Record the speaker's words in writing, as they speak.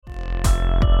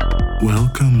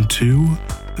Welcome to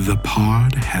The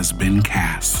Pod Has Been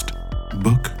Cast,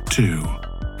 Book 2,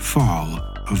 Fall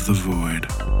of the Void.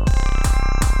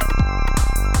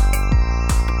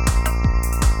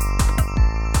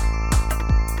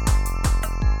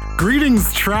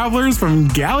 Greetings, travelers from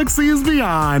galaxies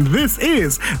beyond. This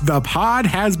is The Pod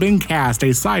Has Been Cast, a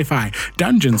sci-fi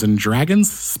Dungeons &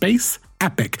 Dragons space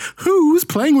epic. Who's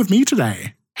playing with me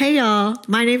today? Hey y'all,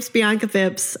 my name's Bianca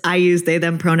Phipps. I use they,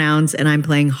 them pronouns, and I'm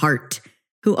playing Hart,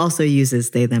 who also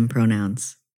uses they, them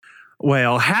pronouns.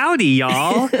 Well, howdy,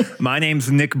 y'all. My name's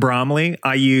Nick Bromley.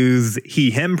 I use he,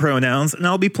 him pronouns, and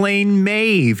I'll be playing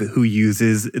Maeve, who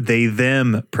uses they,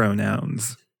 them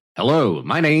pronouns. Hello,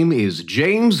 my name is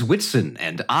James Whitson,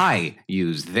 and I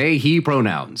use they, he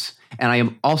pronouns. And I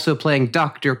am also playing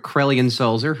Dr. Krellian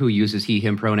Sulzer, who uses he,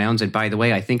 him pronouns. And by the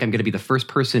way, I think I'm going to be the first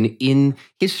person in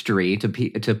history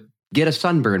to get a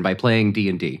sunburn by playing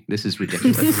D&D. This is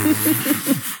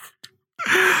ridiculous.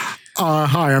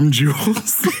 Hi, I'm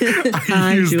Jules.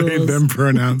 Hi, use Jules. they, them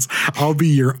pronouns. I'll be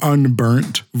your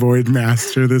unburnt Void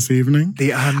Master this evening.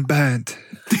 The unburnt.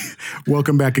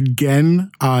 Welcome back again,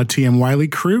 TM Wiley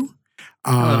crew.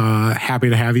 Happy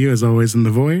to have you, as always, in the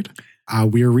Void.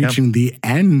 We are reaching the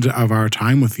end of our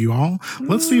time with you all.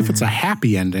 Let's see if it's a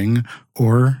happy ending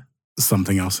or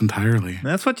something else entirely.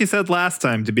 That's what you said last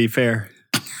time, to be fair.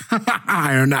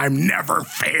 And I'm never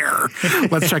fair.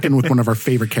 Let's check in with one of our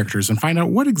favorite characters and find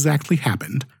out what exactly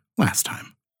happened last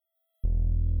time.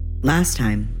 Last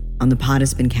time on The Pod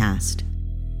Has Been Cast,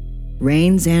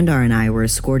 Rain, Xandar, and I were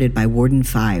escorted by Warden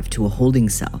 5 to a holding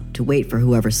cell to wait for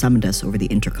whoever summoned us over the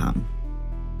intercom.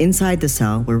 Inside the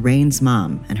cell were Rain's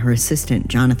mom and her assistant,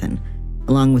 Jonathan,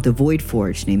 along with a Void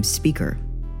Forge named Speaker.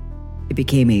 It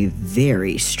became a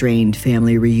very strained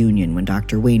family reunion when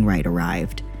Dr. Wainwright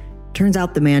arrived. Turns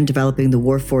out the man developing the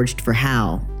Warforged for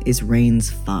Hal is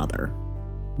Rain's father,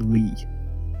 Lee.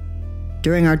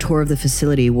 During our tour of the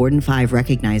facility, Warden 5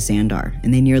 recognized Xandar,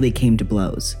 and they nearly came to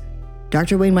blows.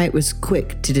 Dr. Wainwright was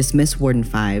quick to dismiss Warden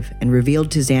 5 and revealed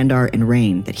to Xandar and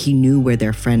Rain that he knew where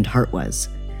their friend Hart was.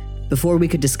 Before we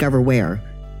could discover where,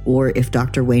 or if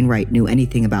Dr. Wainwright knew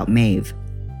anything about Maeve,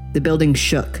 the building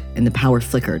shook and the power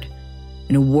flickered,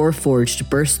 and a Warforged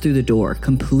burst through the door,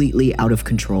 completely out of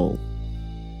control.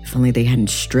 If only they hadn't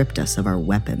stripped us of our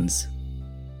weapons.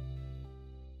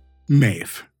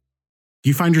 Maeve,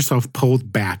 you find yourself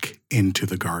pulled back into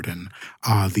the garden.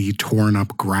 The torn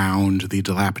up ground, the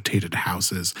dilapidated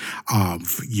houses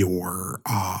of your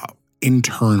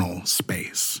internal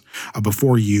space.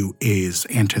 Before you is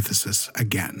Antithesis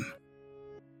again.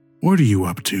 What are you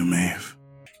up to, Maeve?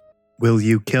 Will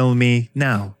you kill me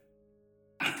now?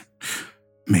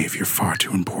 Maeve, you're far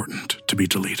too important to be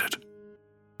deleted.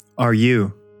 Are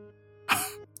you?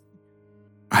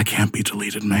 I can't be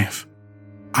deleted, Maeve.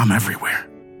 I'm everywhere.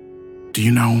 Do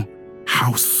you know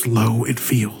how slow it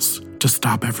feels to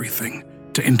stop everything,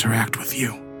 to interact with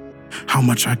you? How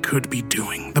much I could be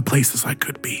doing, the places I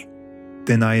could be.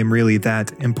 Then I am really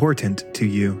that important to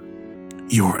you.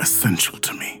 You're essential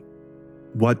to me.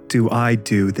 What do I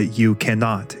do that you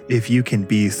cannot, if you can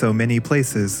be so many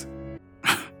places?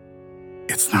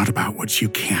 It's not about what you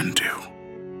can do.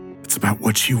 It's about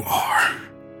what you are.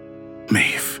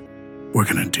 Maeve, we're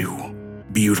gonna do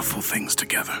beautiful things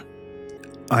together.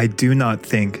 I do not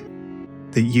think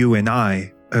that you and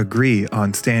I agree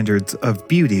on standards of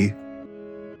beauty.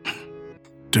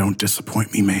 Don't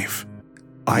disappoint me, Maeve.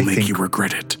 I'll make you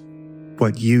regret it.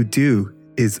 What you do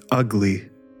is ugly.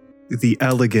 The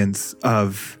elegance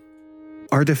of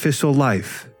artificial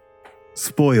life,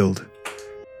 spoiled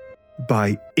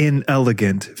by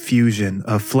inelegant fusion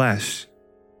of flesh.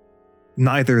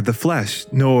 Neither the flesh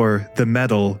nor the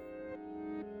metal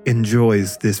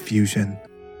enjoys this fusion.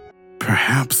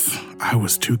 Perhaps I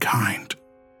was too kind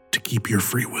to keep your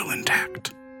free will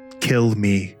intact. Kill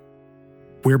me.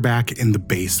 We're back in the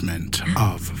basement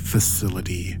of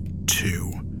Facility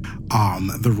 2.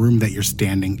 The room that you're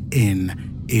standing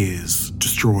in is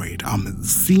destroyed. It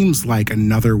seems like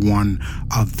another one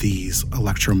of these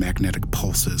electromagnetic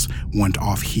pulses went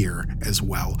off here as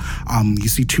well. You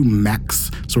see two mechs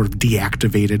sort of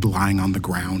deactivated lying on the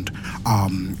ground,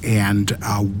 and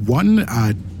one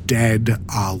dead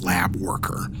lab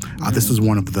worker. This is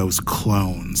one of those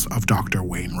clones of Dr.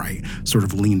 Wainwright, sort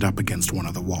of leaned up against one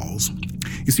of the walls.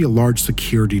 You see a large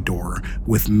security door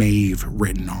with Maeve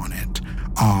written on it,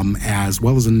 as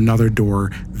well as another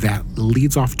door that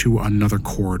leads off to another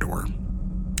corridor.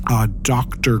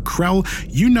 Dr. Krell,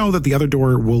 you know that the other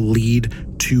door will lead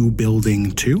to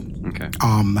Building 2. Okay.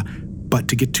 But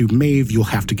to get to Maeve, you'll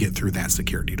have to get through that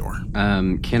security door.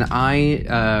 Can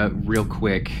I, real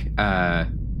quick,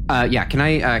 Yeah. Can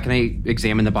I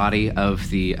examine the body of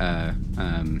the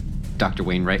Dr.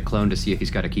 Wainwright clone to see if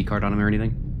he's got a key card on him or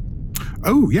anything?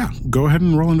 Oh, yeah. Go ahead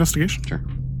and roll investigation. Sure.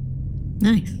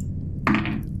 Nice.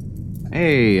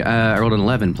 Hey, I rolled an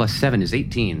 11 plus 7 is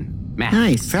 18. Math.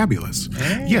 Nice. Fabulous.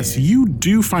 Yes, you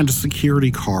do find a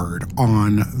security card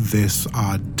on this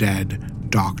dead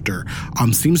doctor.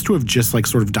 Seems to have just like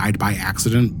sort of died by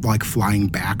accident, like flying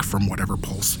back from whatever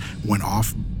pulse went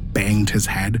off, banged his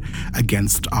head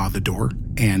against the door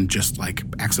and just like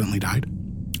accidentally died.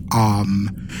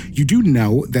 You do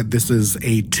know that this is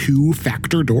a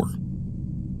 2-factor door.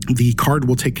 The card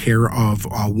will take care of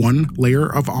one layer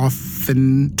of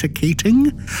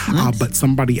authenticating, but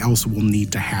somebody else will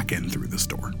need to hack in through this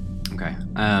door. Okay.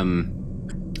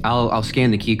 I'll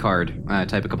scan the key card,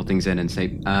 type a couple things in, and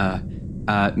say,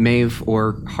 Maeve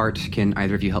or Hart, can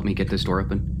either of you help me get this door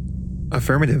open?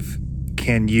 Affirmative.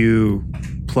 Can you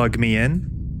plug me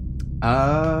in?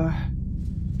 I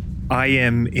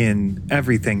am in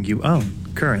everything you own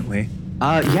currently.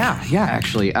 Yeah,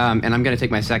 actually. And I'm going to take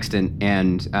my sextant,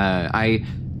 and I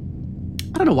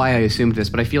don't know why I assumed this,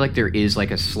 but I feel like there is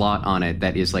like a slot on it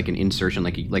that is like an insertion,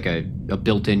 like a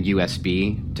built-in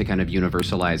USB to kind of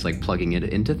universalize like plugging it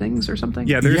into things or something.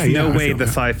 Yeah, there's no way the that.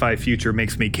 sci-fi future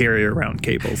makes me carry around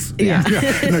cables. Yeah.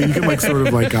 No, you can like sort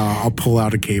of like I'll pull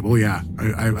out a cable. Yeah,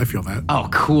 I feel that. Oh,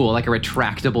 cool. Like a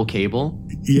retractable cable.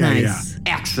 Yeah, Nice.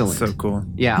 Excellent. So cool.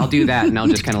 Yeah, I'll do that, and I'll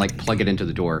just kind of like plug it into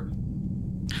the door.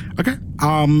 Okay.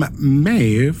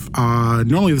 Maeve,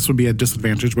 normally this would be a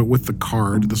disadvantage, but with the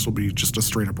card, this will be just a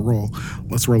straight up roll.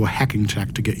 Let's roll a hacking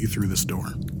check to get you through this door.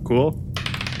 Cool.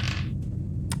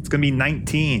 It's going to be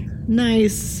 19.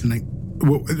 Nice.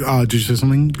 Did you say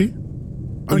something, B?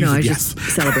 Oh, you no, I said was just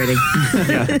celebrating.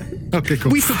 Okay,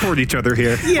 cool. We support each other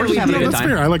here. Yeah, We're just having a good That's time.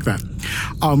 fair. I like that.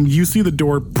 You see the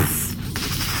door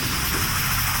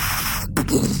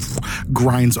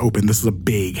grinds open. This is a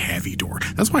big, heavy door.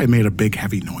 That's why it made a big,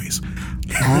 heavy noise.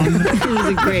 It was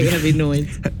a great heavy noise.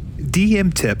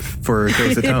 DM tip for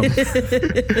those at home.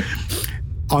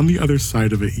 On the other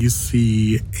side of it, you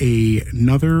see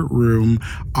another room.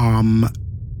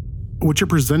 What you're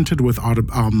presented with,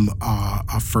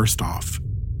 first off,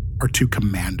 are 2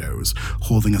 commandos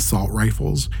holding assault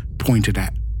rifles pointed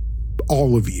at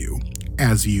all of you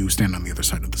as you stand on the other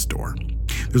side of this door.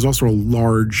 There's also a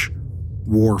large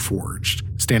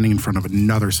Warforged standing in front of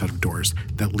another set of doors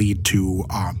that lead to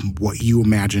what you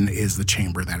imagine is the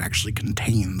chamber that actually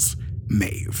contains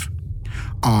Maeve.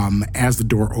 As the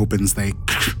door opens, they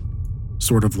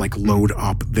sort of like load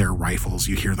up their rifles.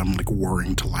 You hear them like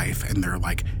whirring to life, and they're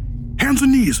like, "Hands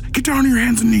and knees! Get down on your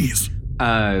hands and knees!"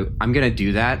 I'm gonna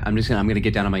do that. I'm gonna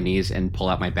get down on my knees and pull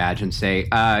out my badge and say,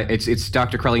 "It's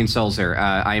Dr. Krellian Sulzer.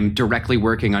 I'm directly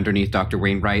working underneath Dr.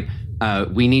 Wainwright.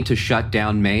 We need to shut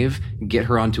down Maeve, get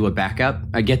them onto a backup,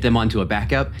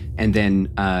 and then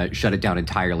shut it down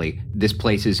entirely. This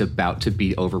place is about to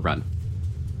be overrun."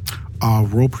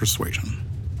 Roll persuasion.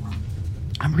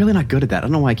 I'm really not good at that. I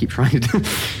don't know why I keep trying to do.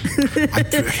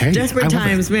 Hey, Desperate I love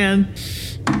times, man.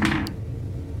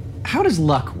 How does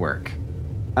luck work?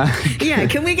 Yeah,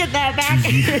 can we get that back?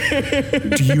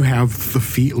 it. Do you have the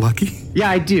feat lucky? Yeah,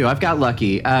 I do. I've got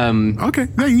lucky. Okay,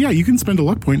 yeah, you can spend a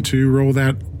luck point to roll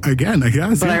that again, I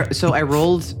guess. But Yeah. I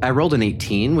rolled an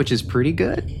 18, which is pretty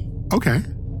good. Okay.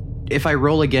 If I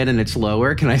roll again and it's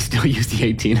lower, can I still use the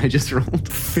 18 I just rolled?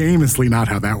 Famously not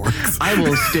how that works. I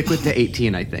will stick with the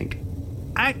 18, I think.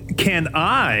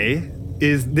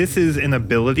 This is an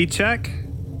ability check.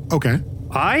 Okay.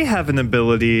 I have an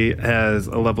ability as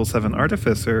a level 7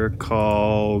 artificer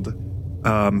called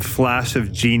Flash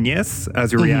of Genius.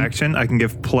 As a reaction, I can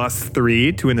give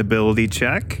 +3 to an ability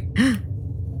check.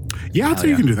 Yeah, I'd say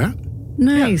you can do that.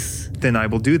 Nice. Then I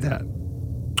will do that.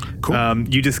 Cool.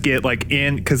 You just get like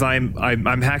because I'm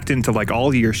hacked into like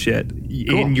all your shit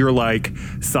in your like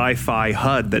sci-fi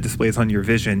HUD that displays on your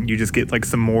vision. You just get like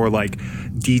some more like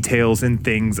details and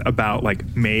things about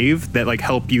like Maeve that like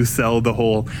help you sell the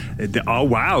whole. Oh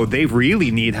wow, they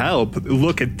really need help.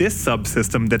 Look at this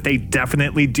subsystem that they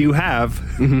definitely do have.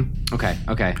 Mm-hmm.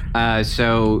 Okay.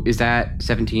 So is that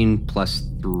 17 plus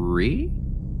 3?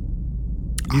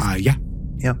 Yeah.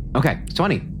 Yeah. Okay,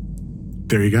 20.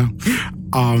 There you go.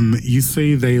 You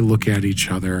say they look at each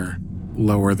other,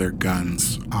 lower their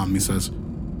guns. He says,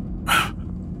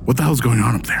 "What the hell's going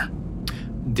on up there?"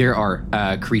 There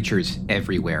are creatures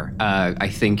everywhere. I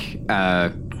think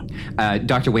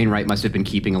Dr. Wainwright must have been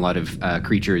keeping a lot of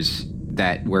creatures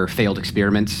that were failed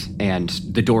experiments, and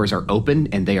the doors are open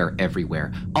and they are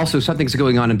everywhere. Also, something's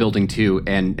going on in Building 2,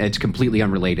 and it's completely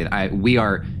unrelated. We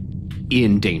are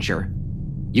in danger.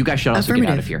 You guys should also get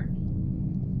out of here.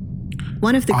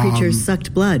 One of the creatures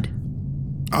sucked blood.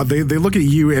 They look at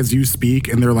you as you speak,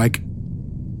 and they're like,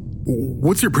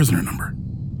 "What's your prisoner number?"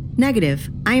 Negative.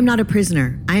 I am not a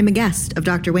prisoner. I am a guest of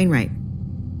Dr. Wainwright.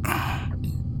 All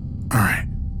right.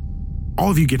 All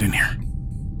of you get in here.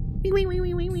 Those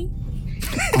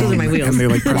are my wheels. And they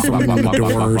like press open the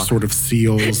door, sort of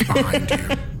seals behind you.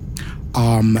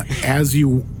 As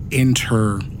you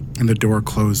enter and the door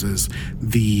closes,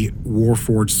 the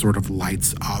Warforged sort of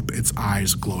lights up, its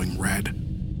eyes glowing red.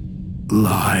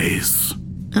 Lies.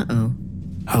 Uh-oh.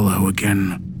 Hello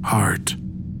again, Heart.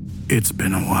 It's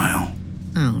been a while.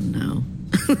 Oh, no.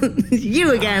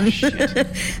 You again.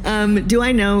 Do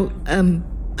I know...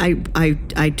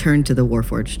 I turned to the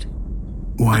Warforged.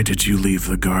 Why did you leave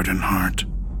the garden, Heart?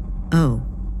 Oh,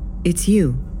 it's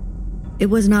you. It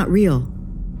was not real.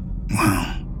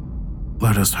 Well,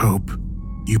 let us hope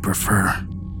you prefer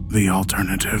the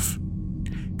alternative.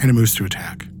 And it moves to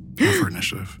attack. Roll for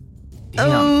initiative.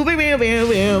 Oh,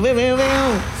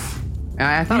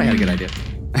 I thought I had a good idea.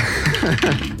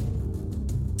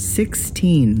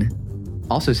 16.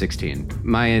 Also 16.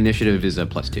 My initiative is a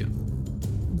 +2.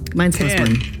 Mine's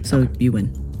 10. +1, so you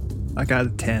win. I got a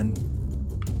 10.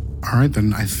 All right,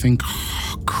 then I think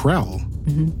Krell,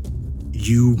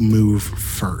 you move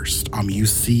first. You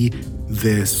see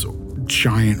this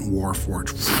giant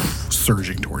Warforged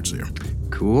surging towards you.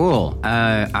 Cool.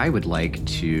 I would like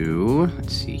to,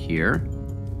 let's see here,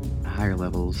 higher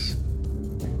levels.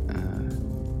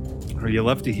 Or you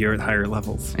love to hear at higher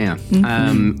levels. Yeah.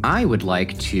 I would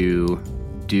like to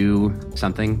do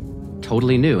something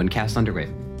totally new and cast Thunderwave.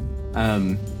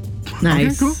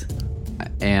 Nice. cool.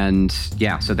 And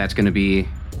yeah, so that's going to be,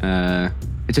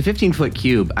 it's a 15-foot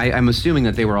cube. I'm assuming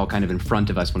that they were all kind of in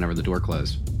front of us whenever the door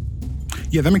closed.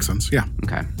 Yeah, that makes sense. Yeah.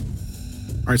 Okay.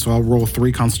 All right, so I'll roll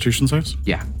 3 Constitution saves.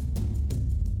 Yeah.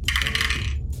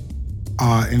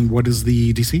 And what is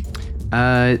the DC?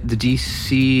 The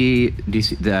DC,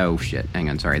 oh shit, hang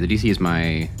on, sorry. The DC is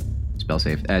my spell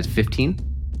save. It's 15.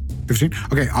 15?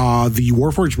 Okay, the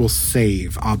Warforged will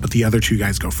save, but the other 2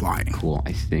 guys go flying. Cool,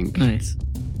 I think. Nice.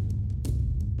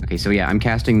 Okay, so yeah, I'm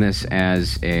casting this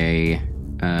as a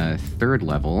 3rd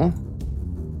level.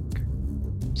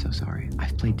 So sorry.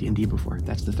 I've played D&D before.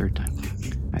 That's the 3rd time.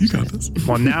 You got this.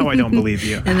 Well, now I don't believe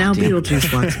you. And now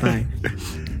Beetlejuice walks by.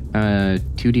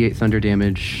 2d8 thunder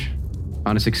damage.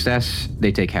 On a success,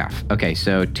 they take half. Okay,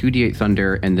 so 2d8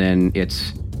 thunder, and then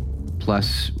it's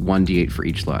plus 1d8 for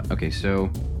each slot. Okay,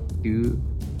 so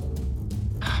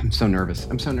I'm so nervous.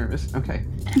 Okay.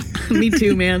 Me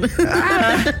too, man. This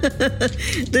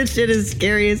shit is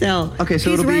scary as hell. Okay, so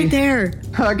he's it'll right be- there.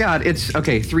 Oh god, it's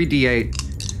okay. 3d8.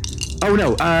 Oh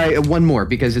no, 1 more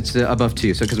because it's above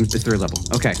 2. So because it's 3rd level.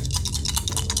 Okay.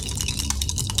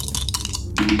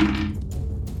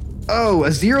 Oh, a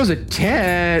 0's a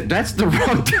 10. That's the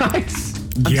wrong dice.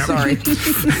 I'm Yep. sorry.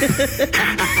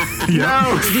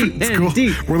 Yeah, it's cool.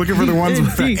 We're looking for the ones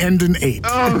with the end in 8.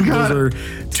 Oh, God. Those are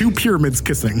 2 pyramids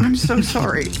kissing. I'm so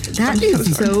sorry. That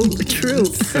is so true.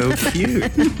 So cute.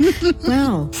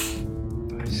 Wow.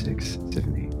 5, 6, 7, 8,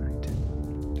 9, 10,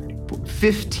 34.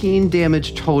 15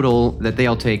 damage total that they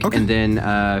all take, Okay. and then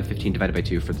 15 divided by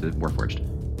 2 for the Warforged.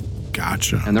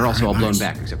 Gotcha. And they're also all Very blown nice.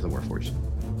 back except for the Warforged.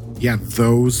 Yeah,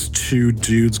 those 2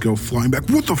 dudes go flying back.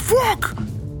 What the fuck?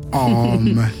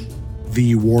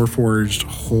 The Warforged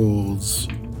holds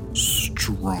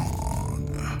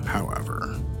strong,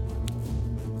 however.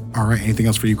 All right, anything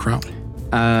else for you, Krell?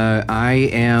 I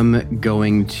am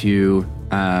going to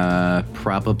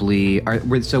probably.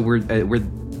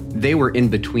 They were in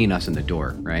between us and the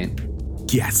door, right?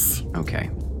 Yes.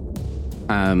 Okay.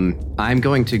 I'm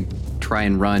going to try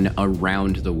and run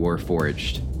around the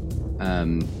Warforged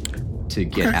to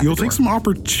get at You'll the door. take some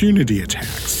opportunity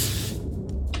attacks.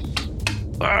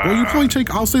 Well, you probably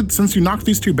take, I'll say, since you knocked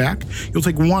these 2 back, you'll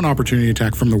take 1 opportunity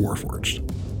attack from the Warforged.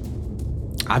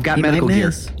 I've got He medical might gear.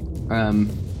 miss.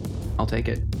 I'll take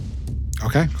it.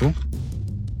 Okay, cool.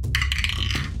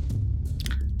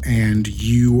 And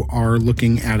you are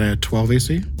looking at a 12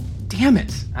 AC? Damn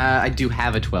it. I do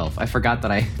have a 12. I forgot that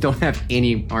I don't have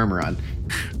any armor on.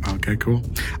 Okay, cool.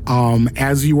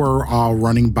 As you are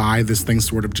running by, this thing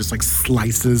sort of just like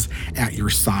slices at your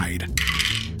side.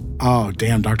 Oh,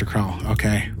 damn, Dr. Krell.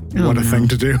 Okay. Oh, What a no. thing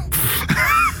to do.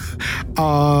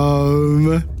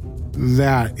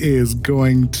 That is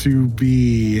going to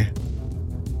be...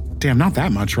 Damn, not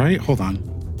that much, right? Hold on.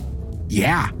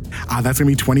 Yeah. That's going to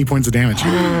be 20 points of damage.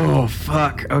 Oh,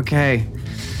 fuck. Okay.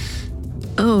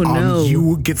 Oh, no.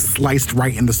 You get sliced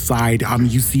right in the side.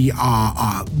 You see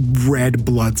red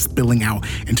blood spilling out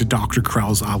into Dr.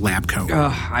 Krell's lab coat.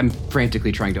 I'm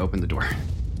frantically trying to open the door.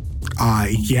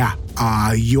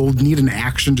 You'll need an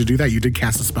action to do that. You did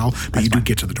cast a spell, but you do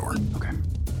get to the door. Okay.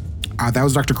 That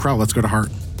was Dr. Krell. Let's go to Hart.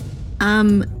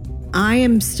 I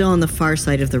am still on the far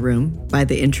side of the room by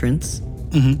the entrance.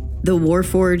 Mm-hmm. The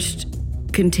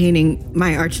Warforged containing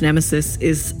my arch nemesis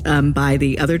is by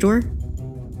the other door.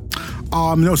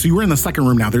 No, so you were in the second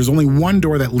room now. There's only one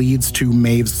door that leads to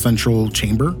Maeve's central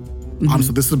chamber. Mm-hmm.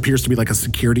 So this appears to be like a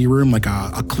security room, like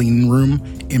a clean room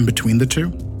in between the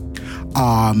two.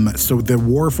 So the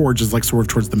Warforged is like sort of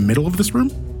towards the middle of this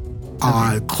room.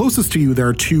 Okay. Closest to you, there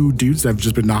are two dudes that have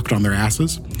just been knocked on their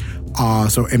asses.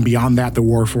 And beyond that, the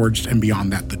Warforged, and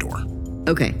beyond that, the door.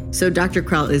 Okay, so Dr.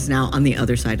 Krell is now on the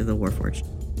other side of the Warforged.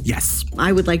 Yes.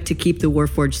 I would like to keep the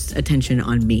Warforged's attention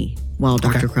on me while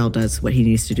Dr. Krell does what he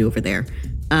needs to do over there.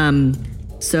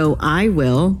 So I'm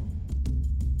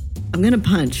going to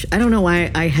punch. I don't know why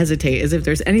I hesitate, as if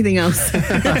there's anything else.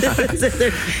 As if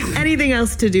there's anything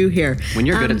else to do here. When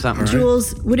you're good at something, right?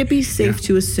 Jules, would it be safe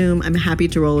to assume, I'm happy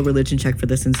to roll a religion check for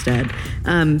this instead,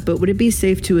 but would it be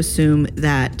safe to assume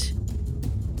that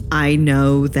I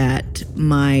know that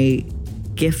my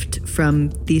gift from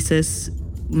Thesis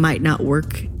might not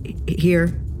work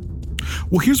here?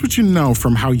 Well, here's what you know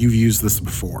from how you've used this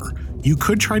before. You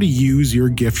could try to use your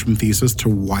gift from Thesis to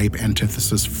wipe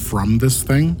Antithesis from this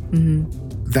thing.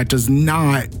 Mm-hmm. That does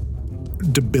not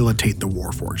debilitate the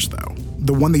Warforged, though.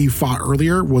 The one that you fought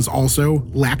earlier was also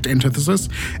lacked Antithesis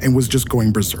and was just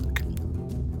going berserk.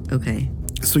 Okay.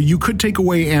 So you could take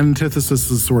away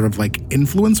Antithesis's sort of like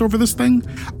influence over this thing,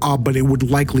 but it would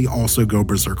likely also go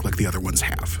berserk like the other ones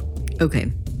have.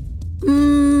 Okay.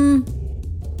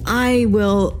 I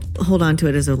will hold on to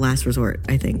it as a last resort,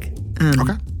 I think.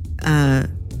 Okay.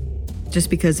 Just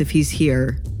because if he's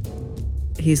here,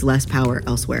 he's less power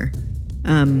elsewhere.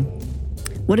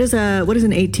 What does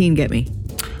an 18 get me?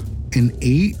 An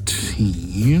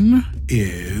 18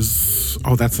 is,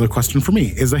 that's the question for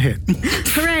me, is a hit.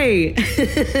 Hooray!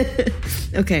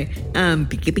 Okay.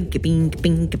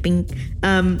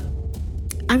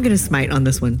 I'm gonna smite on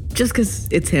this one just because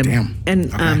it's him. Damn.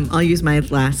 And I'll use my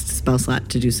last spell slot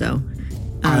to do so.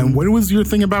 What was your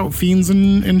thing about fiends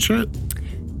and shit?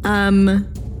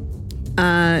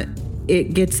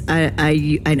 It gets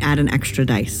I'd add an extra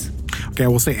dice. Okay, I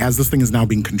will say as this thing is now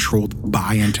being controlled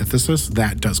by Antithesis,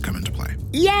 that does come into play.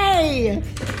 Yay!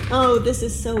 Oh, this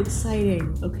is so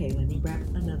exciting. Okay, let me grab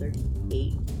another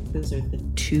 8. Those are the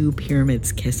 2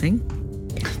 pyramids kissing.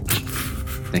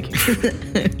 Thank you.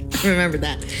 Remember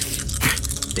that.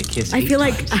 They kiss. I feel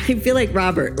like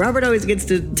Robert. Robert always gets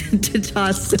to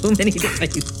toss so many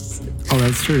dice. Oh,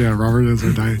 that's true. Yeah, Robert is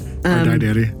our die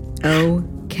daddy.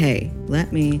 Okay,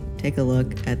 let me take a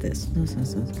look at this.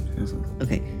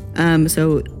 Okay,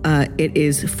 so it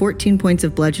is 14 points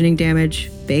of bludgeoning damage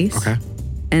base. Okay.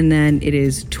 And then it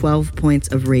is 12 points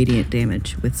of radiant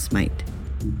damage with smite.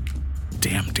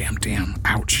 Damn.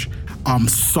 Ouch.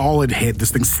 Solid hit.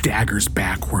 This thing staggers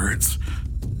backwards.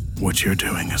 What you're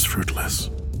doing is fruitless.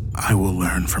 I will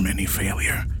learn from any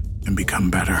failure and become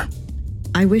better.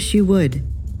 I wish you would.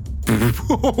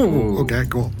 Okay,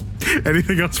 cool.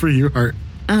 Anything else for you, Hart?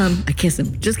 I kiss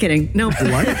him. Just kidding. No.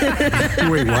 What?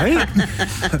 Wait, what?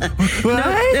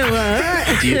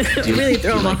 Do you really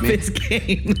throw him off his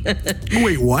game.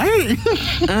 Wait, what?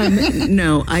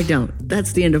 No, I don't.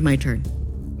 That's the end of my turn.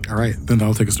 All right, then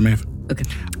that'll take us to Maeve. Okay.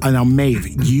 Now, Maeve,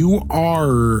 you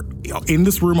are in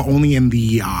this room only in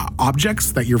the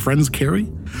objects that your friends carry.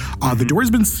 The door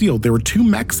has been sealed. There were 2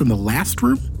 mechs in the last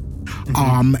room.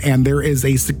 Mm-hmm. And there is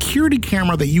a security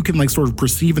camera that you can like sort of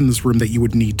perceive in this room that you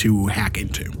would need to hack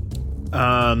into.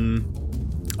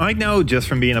 I know just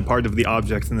from being a part of the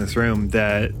objects in this room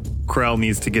that Krell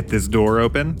needs to get this door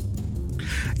open.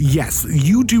 Yes,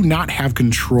 you do not have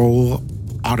control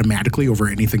automatically over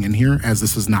anything in here, as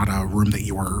this is not a room that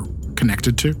you are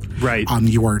connected to. Right.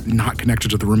 You are not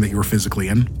connected to the room that you were physically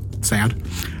in. Sad.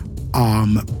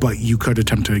 But you could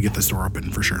attempt to get this door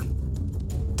open for sure.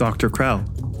 Dr. Krell,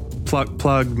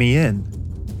 plug me in.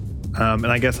 And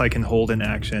I guess I can hold an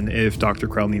action if Dr.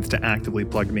 Krell needs to actively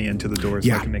plug me into the door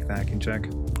so I can make the hacking check.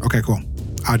 Okay, cool.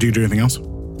 Do you do anything else?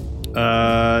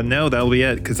 No, that'll be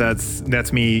it, because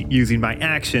that's me using my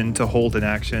action to hold an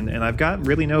action, and I've got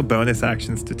really no bonus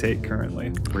actions to take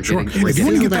currently. If you want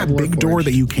to get that big door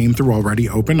that you came through already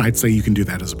open, I'd say you can do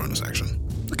that as a bonus action.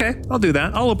 Okay, I'll do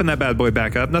that. I'll open that bad boy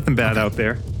back up. Nothing bad out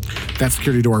there. That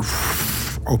security door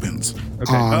opens.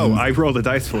 Okay. I rolled a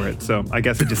dice for it, so I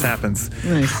guess it just happens.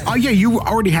 Nice. Yeah, you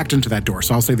already hacked into that door,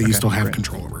 so I'll say that you still have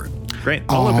control over it. Great.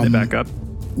 I'll open it back up.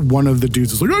 One of the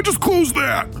dudes is like, I just closed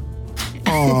that.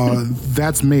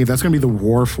 That's me. That's going to be the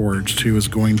Warforged who is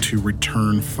going to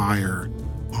return fire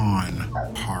on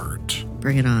Hart.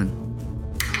 Bring it on.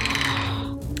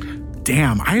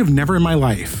 Damn, I have never in my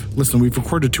life. Listen, we've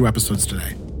recorded 2 episodes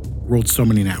today. Rolled so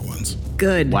many nat ones.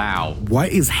 Good. Wow. What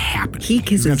is happening? He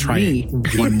kisses I'm gonna try me.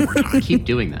 it one more time. Keep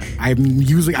doing that. I've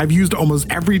used almost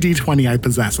every D20 I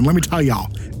possess, and let me tell y'all,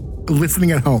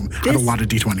 listening at home, I have a lot of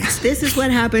D20s. This is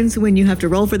what happens when you have to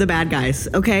roll for the bad guys,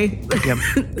 okay? Yep.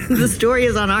 The story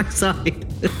is on our side.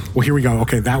 Well, here we go.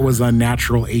 Okay, that was a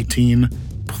natural 18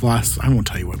 plus. I won't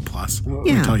tell you what plus. Let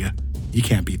me tell you, you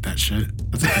can't beat that shit.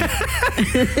 That's okay.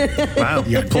 Wow.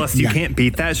 Plus, you can't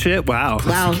beat that shit. Wow.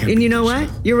 Wow. can't And beat you know that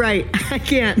what? You're right. I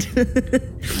can't. All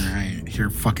right, here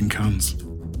it fucking comes.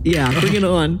 Yeah, bring it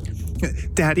on.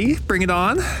 Daddy, bring it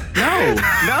on.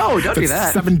 No, don't do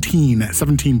that.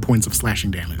 17 points of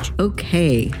slashing damage.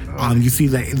 Okay. You see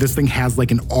that this thing has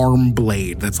like an arm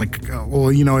blade that's like,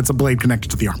 it's a blade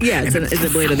connected to the arm. Yeah, it's a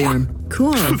blade of the arm.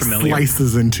 Cool.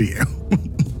 Slices into you.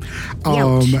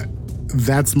 Ouch.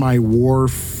 That's my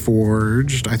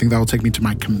Warforged. I think that will take me to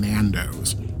my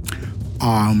commandos.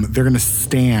 They're gonna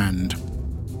stand.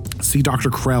 See Dr.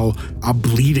 Krell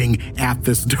bleeding at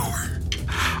this door.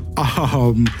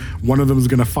 One of them is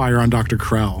gonna fire on Dr.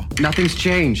 Krell. Nothing's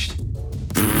changed.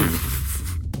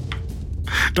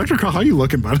 Dr. Krell, how you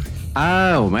looking, bud?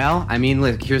 Oh, well, I mean,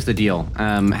 look, here's the deal.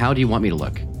 How do you want me to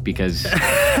look? Because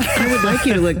I would like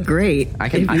you to look great. I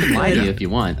can lie to you if you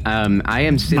want. I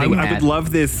am sitting I would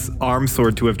love this arm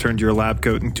sword to have turned your lab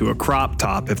coat into a crop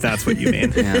top, if that's what you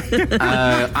mean.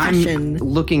 I'm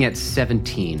looking at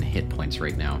 17 hit points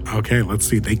right now. Okay, let's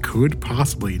see. They could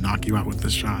possibly knock you out with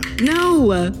this shot.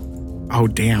 No. Oh,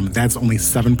 damn. That's only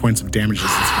 7 points of damage.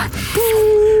 This is rifle.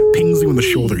 Pings you in the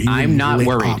shoulder. You I'm not lit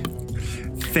worried. up.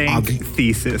 Thank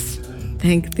Thesis.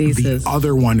 Thank thesis. The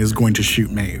other one is going to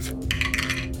shoot Maeve.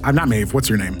 I'm not Maeve. What's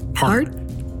your name? Hart?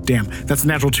 Damn. That's a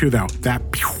natural 2, though. That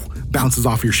bounces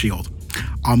off your shield.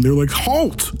 They're like,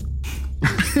 halt!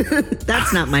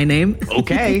 That's not my name.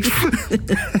 Okay.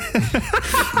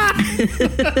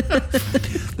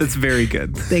 That's very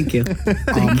good. Thank you.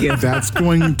 Thank you. That's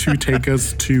going to take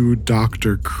us to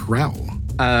Dr. Krell.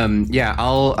 Yeah,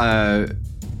 I'll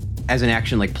as an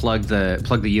action like plug the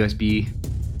USB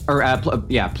or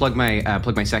plug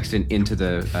my sextant into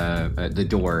the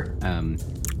door,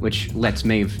 which lets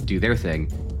Maeve do their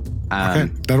thing.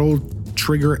 Okay, that'll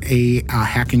trigger a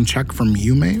hacking check from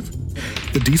you, Maeve.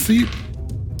 The DC.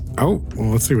 Oh,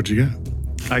 well, let's see what you get.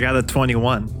 I got a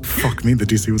 21. Fuck me, the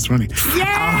DC was 20.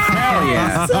 Hell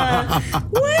yeah.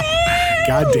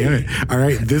 God damn it. All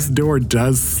right, this door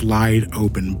does slide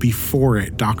open. Before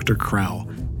it, Dr. Krell,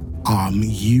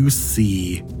 you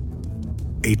see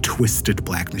a twisted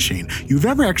black machine. You've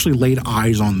never actually laid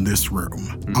eyes on this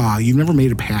room. You've never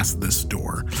made it past this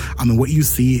door. And what you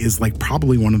see is like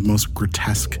probably one of the most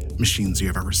grotesque machines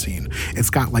you've ever seen. It's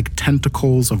got like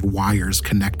tentacles of wires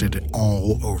connected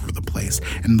all over the place.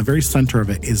 And in the very center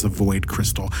of it is a void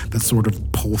crystal that's sort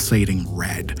of pulsating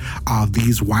red.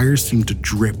 These wires seem to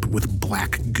drip with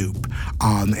black goop.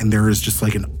 And there is just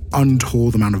like an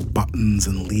untold amount of buttons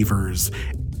and levers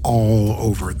all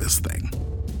over this thing.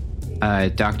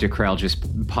 Dr. Krell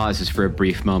just pauses for a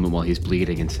brief moment while he's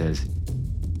bleeding and says,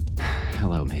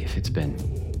 "Hello, Maeve. It's been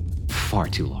far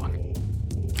too long.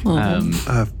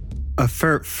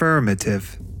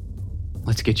 Affirmative.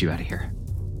 Let's get you out of here.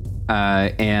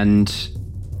 And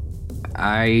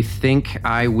I think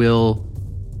I will...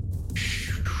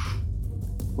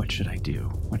 What should I do?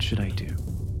 Well,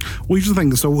 here's the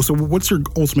thing. So what's your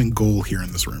ultimate goal here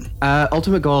in this room?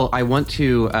 Ultimate goal, I want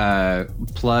to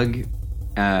plug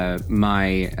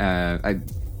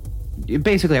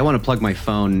basically I want to plug my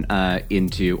phone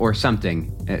into, or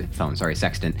something,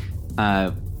 sextant,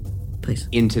 Please.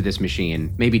 into this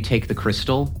machine. Maybe take the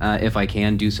crystal, if I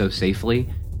can do so safely,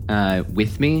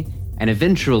 with me, and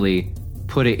eventually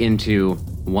put it into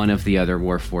one of the other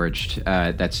Warforged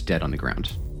that's dead on the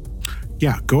ground.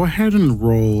 Yeah, go ahead and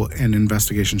roll an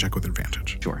investigation check with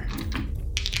advantage. Sure.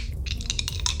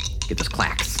 Get those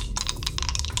clacks.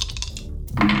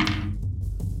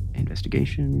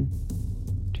 Investigation.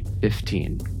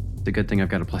 15. It's a good thing I've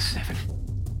got a +7.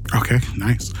 Okay,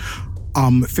 nice.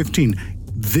 15.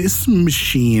 This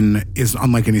machine is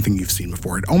unlike anything you've seen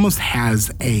before. It almost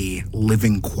has a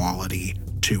living quality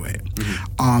to it.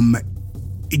 Mm-hmm.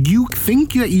 You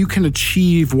think that you can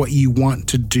achieve what you want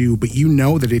to do, but you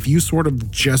know that if you sort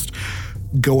of just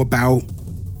go about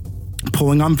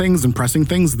pulling on things and pressing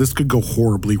things, this could go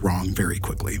horribly wrong very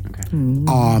quickly. Okay.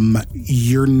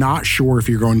 You're not sure if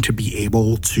you're going to be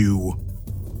able to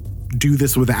do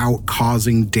this without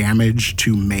causing damage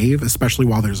to Maeve, especially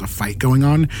while there's a fight going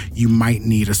on. You might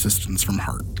need assistance from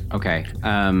Hart. Okay.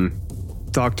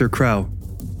 Dr. Krell,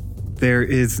 there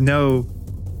is no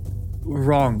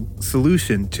wrong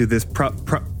solution to this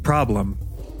Problem.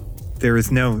 There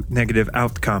is no negative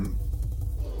outcome.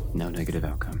 No negative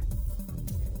outcome.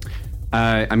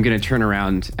 I'm going to turn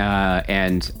around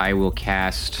and I will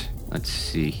cast, let's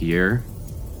see here.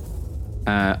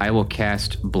 I will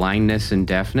cast blindness and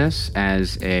deafness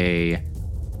as a,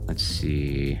 let's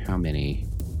see, how many?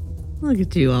 Look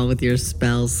at you all with your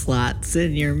spell slots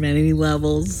and your many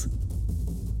levels.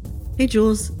 Hey,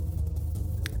 Jules.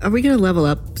 Are we going to level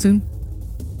up soon?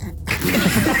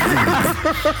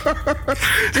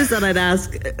 Just thought I'd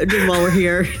ask just while we're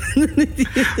here.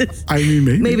 I mean,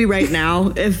 maybe. Maybe right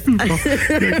now. If I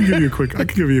can give you a quick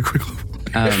level.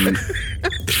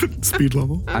 Speed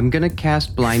level. I'm going to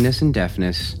cast blindness and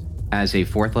deafness as a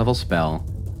 4th level spell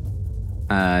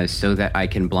so that I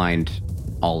can blind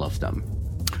all of them.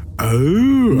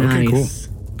 Oh, okay, Nice. cool.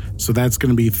 So that's going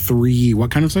to be 3,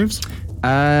 what kind of saves?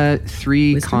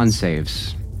 3 Wisdoms? con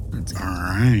saves. All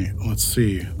right, let's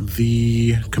see.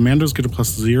 The commandos get a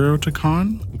 +0 to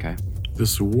con. Okay.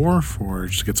 This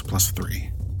Warforged gets a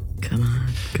 +3. Come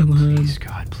on. Please,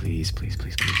 God, please, please,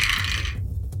 please, please.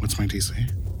 What's my DC?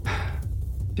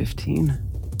 15.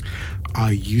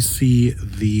 You see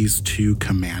these 2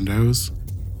 commandos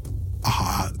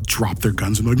drop their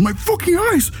guns and be like, my fucking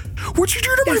eyes! What'd you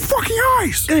do to my fucking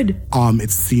eyes? Good.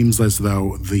 It seems as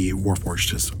though the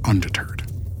Warforged is undeterred.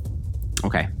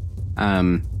 Okay.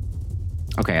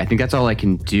 Okay, I think that's all I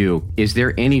can do. Is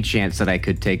there any chance that I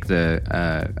could take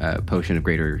the potion of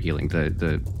greater healing,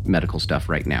 the medical stuff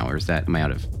right now, or am I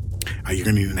out of? You're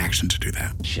gonna need an action to do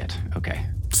that. Shit. Okay.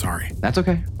 Sorry. That's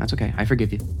okay. That's okay. I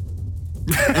forgive you.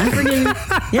 I forgive you.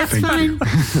 Yeah, it's fine.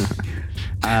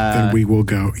 Then we will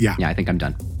go. Yeah, Yeah, I think I'm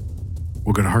done.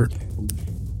 we'll go to Heart.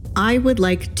 I would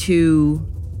like to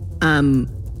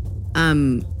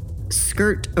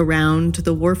skirt around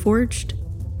the Warforged.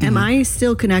 Am I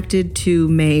still connected to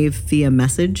Maeve via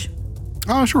message?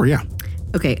 Oh, sure. Yeah.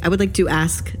 Okay, I would like to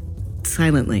ask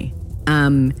silently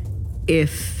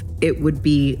if it would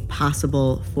be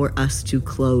possible for us to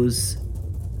close.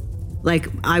 Like,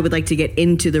 I would like to get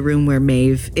into the room where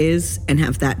Maeve is and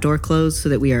have that door closed so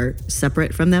that we are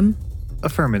separate from them.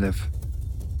 Affirmative.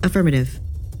 Affirmative.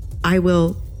 I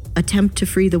will attempt to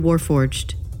free the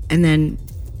Warforged and then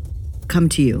come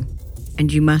to you,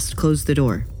 and you must close the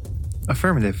door.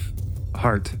 Affirmative.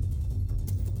 Heart.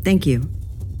 Thank you.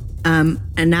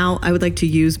 And now I would like to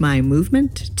use my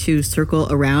movement to circle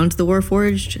around the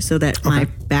Warforged so that my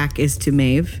back is to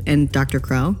Maeve and Dr.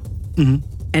 Crow. Mm-hmm.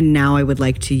 And now I would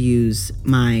like to use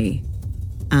my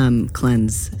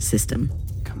cleanse system.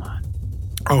 Come on.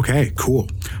 Okay. Cool.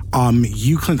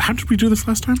 You cleanse. How did we do this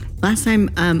last time? Last time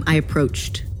I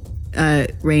approached,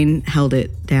 Rain held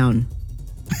it down.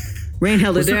 Rain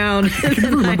held it down. I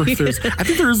can't remember if there's. I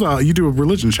think there is a. You do a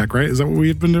religion check, right? Is that what we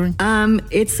had been doing?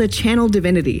 It's a channel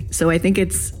divinity, so I think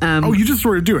it's. Oh, you just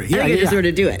sort of do it. Yeah, I just sort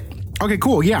of do it. Okay,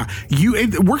 cool. Yeah,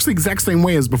 it works the exact same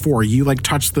way as before. You like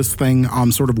touch this thing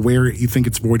sort of where you think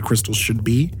its void crystal should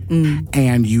be,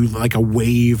 and you like a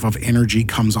wave of energy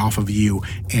comes off of you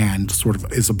and sort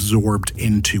of is absorbed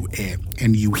into it,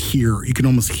 and you can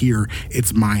almost hear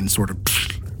its mind sort of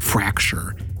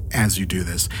fracture as you do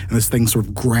this, and this thing sort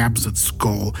of grabs its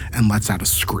skull and lets out a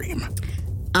scream.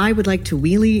 I would like to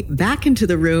wheelie back into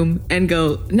the room and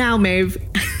go, now, Maeve.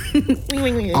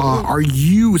 Are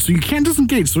you, so you can't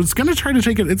disengage, so it's going to try to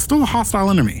take it, it's still a hostile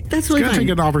enemy. That's really It's going to fine. take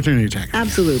an opportunity attack.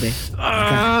 Absolutely.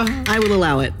 I will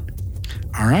allow it.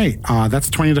 All right, that's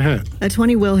a 20 to hit. A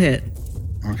 20 will hit.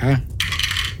 Okay.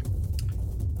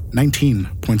 19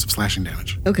 points of slashing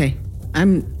damage. Okay.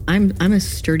 I'm a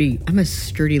sturdy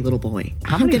little boy.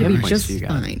 I'm many gonna hit be points just do you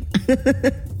got? fine.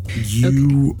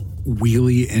 You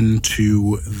wheelie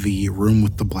into the room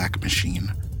with the black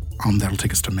machine. That'll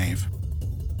take us to Maeve.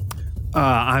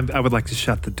 I would like to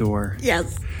shut the door.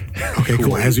 Yes. Okay,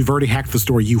 cool. As you've already hacked this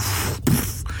door, you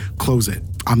close it.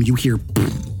 You hear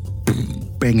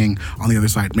banging on the other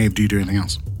side. Maeve, do you do anything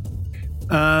else?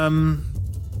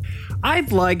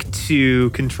 I'd like to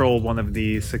control one of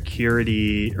the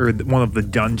security or one of the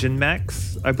dungeon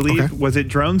mechs. I believe Okay. was it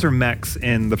drones or mechs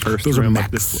in the first Those are room mechs.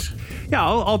 of this? Yeah,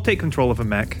 I'll take control of a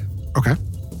mech. Okay.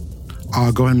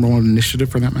 Go ahead and roll an initiative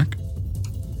for that mech.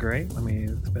 Great. Let me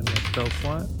spend that spell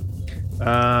slot.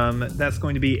 That's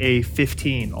going to be a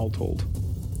 15 all told.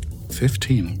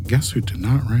 15. Guess who did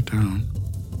not write down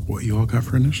what you all got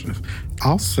for initiative?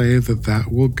 I'll say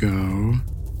that will go.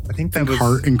 I think that was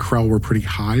Hart and Krell were pretty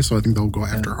high, so I think they'll go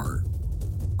after Hart.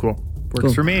 cool.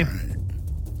 Works for me.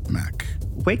 Mech.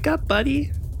 Wake up,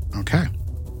 buddy. Okay.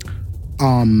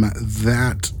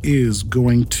 That is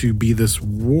going to be this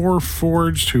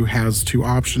Warforged who has two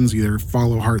options, either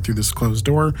follow Heart through this closed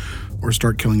door or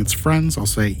start killing its friends. I'll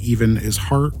say even is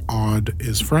Heart, odd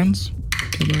is friends.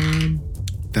 Come on.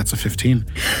 That's a 15.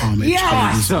 It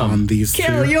turns on these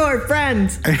Kill two your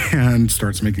friends. and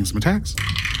starts making some attacks.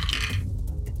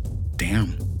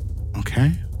 Damn.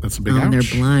 Okay. That's a big ouch. And they're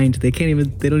blind. They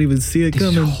don't even see it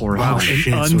coming. Horrible. Wow, shit,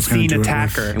 an so it's gonna unseen do it with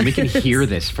attacker. And we can hear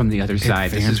this from the other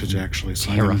side. This Advantage, is actually. So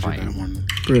I'm gonna do terrifying. that one.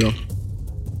 Brutal.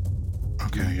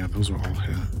 Okay, yeah, those are all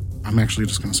hit. I'm actually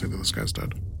just going to say that this guy's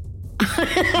dead.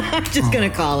 I'm just going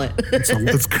to call it. It's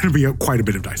going to be quite a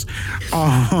bit of dice.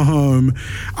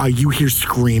 You hear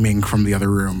screaming from the other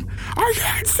room. I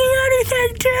can't see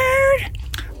anything, dude!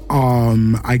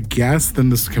 I guess then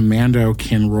this commando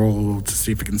can roll to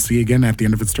see if it can see again at the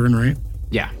end of its turn, right?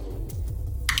 Yeah.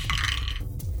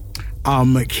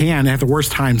 It can at the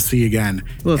worst time see again.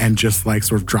 Oof. And just like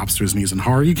sort of drops to his knees in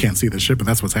horror. You can't see this shit, but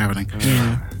that's what's happening.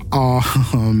 Yeah.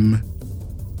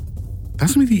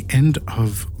 That's gonna be the end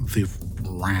of the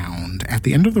round. At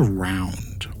the end of the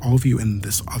round, all of you in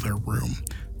this other room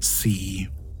see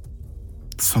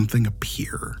something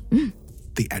appear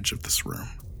at the edge of this room.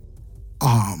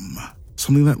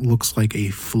 Something that looks like a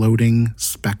floating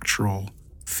spectral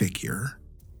figure.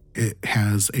 It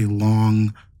has a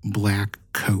long black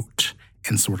coat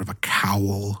and sort of a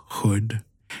cowl hood,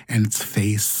 and its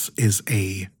face is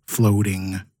a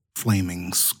floating,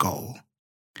 flaming skull.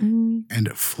 And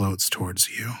it floats towards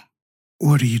you.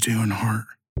 What are you doing, Heart?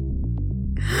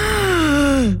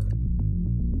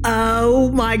 Oh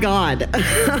my God.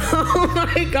 Oh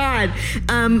my God.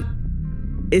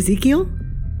 Ezekiel?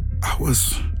 I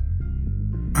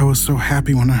was so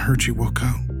happy when I heard you woke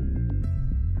up.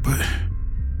 But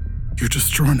you're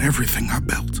destroying everything I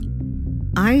built.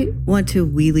 I want to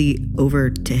wheelie over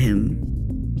to him.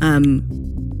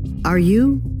 Are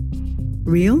you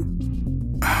real?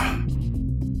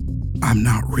 I'm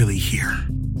not really here.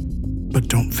 But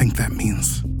don't think that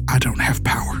means I don't have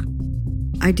power.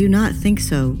 I do not think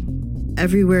so.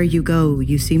 Everywhere you go,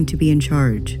 you seem to be in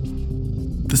charge.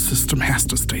 The system has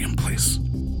to stay in place.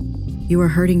 You are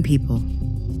hurting people.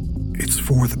 It's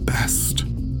for the best.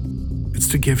 It's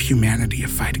to give humanity a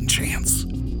fighting chance.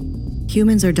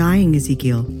 Humans are dying,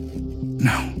 Ezekiel.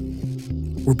 No,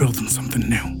 we're building something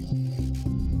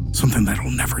new. Something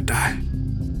that'll never die.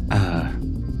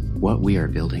 What we are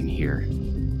building here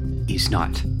is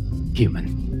not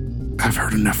human. I've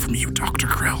heard enough from you, Dr.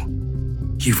 Krill.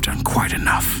 You've done quite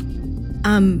enough.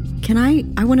 Can I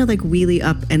want to like wheelie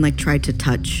up and like try to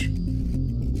touch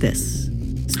this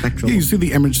spectral. Yeah, you see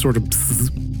the image sort of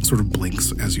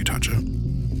blinks as you touch it.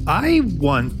 I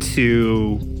want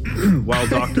to, while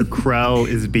Dr. Krell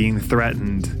is being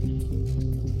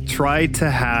threatened, try to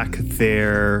hack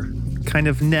their kind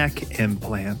of neck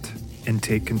implant and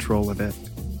take control of it.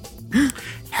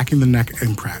 Hacking the neck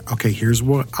implant. Okay, here's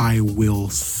what I will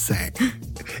say.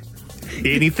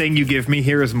 Anything you give me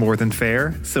here is more than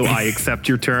fair, so I accept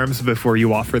your terms before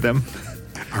you offer them.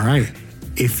 All right.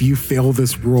 If you fail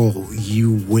this roll,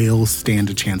 you will stand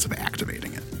a chance of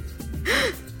activating it.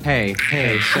 Hey,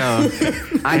 so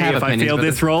I have if I opinions fail about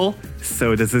this roll,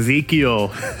 so does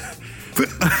Ezekiel.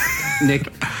 Nick,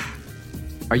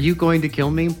 are you going to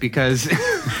kill me? Because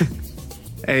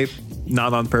Hey,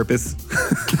 not on purpose.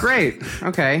 great.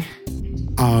 Okay.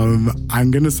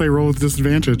 I'm going to say roll with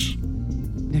disadvantage.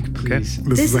 Nick, please.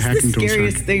 This is a hacking the tool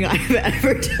scariest check. thing I've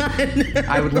ever done.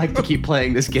 I would like to keep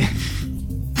playing this game.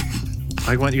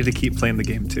 I want you to keep playing the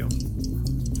game too.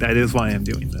 That is why I'm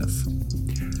doing this.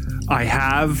 I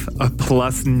have a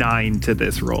 +9 to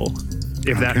this roll,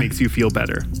 if that makes you feel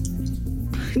better.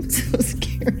 I'm so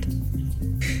scared.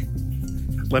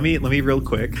 Let me real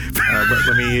quick.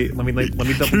 Let me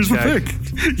double Here's check. the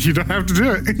thing. You don't have to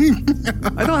do it.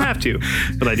 I don't have to,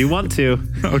 but I do want to.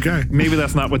 Okay. Maybe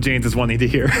that's not what James is wanting to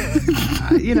hear.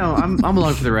 I'm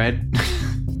along for the ride.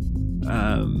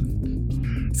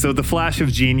 So the flash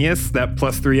of genius, that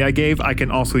 +3 I gave, I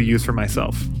can also use for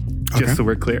myself. Just Okay. so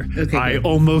we're clear. Okay, I good.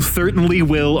 almost certainly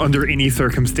will under any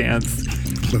circumstance.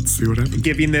 Let's see what happens.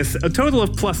 Giving this a total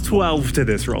of +12 to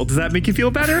this roll. Does that make you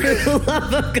feel better?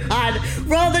 Love of God.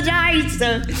 Roll the dice.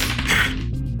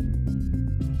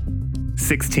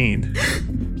 16.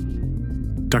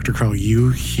 Dr. Krell, you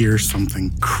hear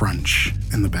something crunch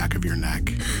in the back of your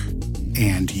neck,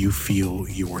 and you feel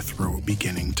your throat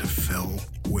beginning to fill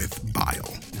with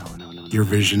bile. No. Your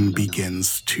vision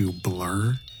begins to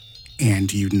blur,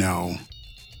 and you know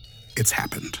it's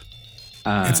happened.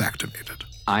 It's activated.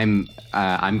 I'm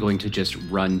going to just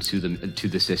run to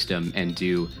the system and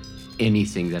do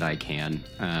anything that I can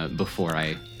before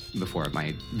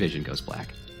my vision goes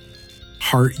black.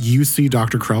 Heart, you see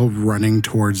Dr. Krell running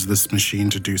towards this machine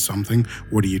to do something.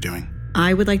 What are you doing?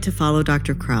 I would like to follow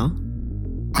Dr. Krell.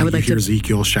 I would you like hear to.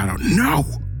 Ezekiel shout out, "No!"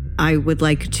 I would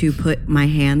like to put my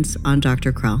hands on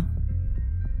Dr. Krell.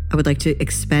 I would like to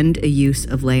expend a use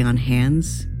of lay on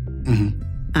hands.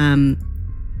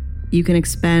 You can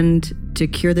expend to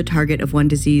cure the target of one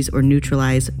disease or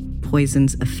neutralize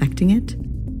poisons affecting it.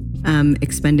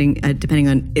 Expending, depending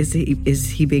on, is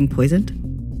he being poisoned?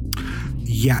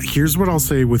 Yeah, here's what I'll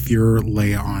say with your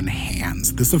lay on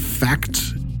hands. This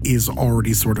effect is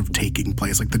already sort of taking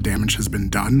place, like the damage has been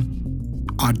done.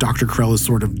 Dr. Krell is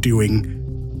sort of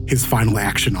doing his final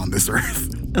action on this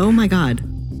earth. Oh my God.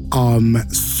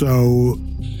 So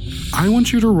I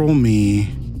want you to roll me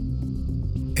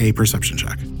a perception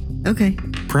check. Okay.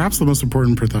 Perhaps the most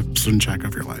important perception check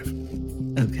of your life.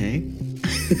 Okay.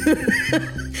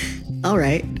 All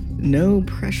right. No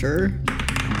pressure.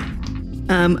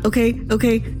 Okay.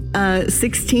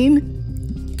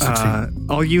 16.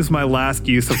 I'll use my last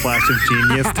use of Flash of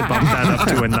Genius to bump that up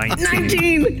to a 19.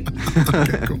 19.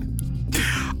 Okay, cool.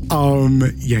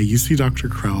 Yeah, you see Dr.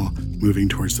 Krell moving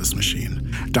towards this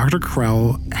machine. Dr.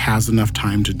 Krell has enough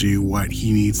time to do what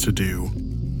he needs to do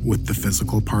with the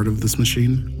physical part of this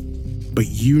machine, but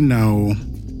you know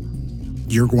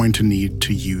you're going to need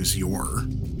to use your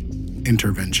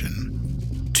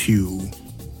intervention to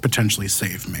potentially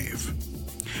save Maeve.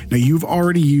 Now, you've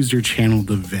already used your channel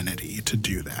divinity to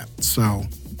do that, so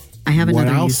I have another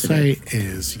what I'll use of say it.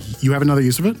 is you have another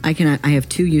use of it? I have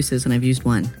 2 uses and I've used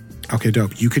 1. Okay,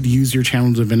 dope. You could use your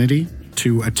channel divinity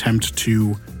to attempt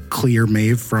to clear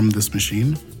Maeve from this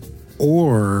machine,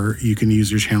 or you can use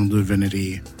your channel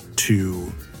divinity to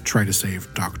try to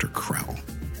save Dr. Krell.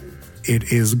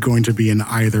 It is going to be an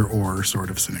either or sort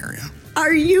of scenario.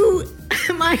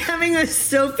 Am I having a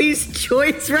Sophie's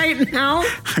choice right now?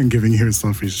 I'm giving you a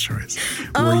Sophie's choice.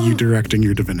 Where are you directing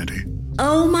your divinity?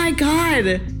 Oh my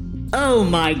God. Oh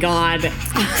my God. I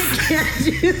can't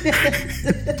do this.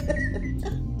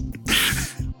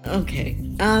 Okay.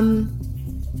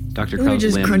 Dr. Let me Krell's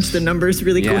just limbs. crunch the numbers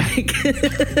really quick.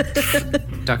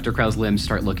 Dr. Krell's limbs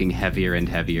start looking heavier and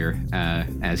heavier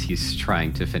as he's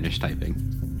trying to finish typing.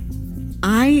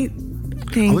 I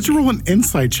think. I'll let you roll an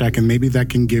insight check, and maybe that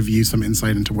can give you some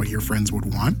insight into what your friends would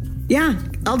want. Yeah,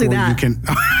 I'll do Or that. you can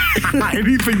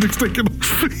anything that's taken.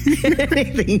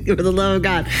 Anything for the love of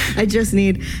God. I just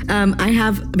need. I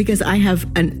have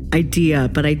an idea,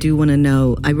 but I do want to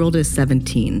know. I rolled a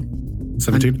 17.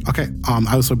 17? Okay.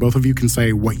 So both of you can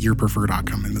say what your preferred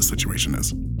outcome in this situation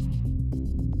is.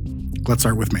 Let's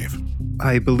start with Maeve.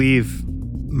 I believe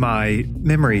my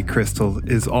memory crystal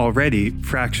is already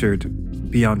fractured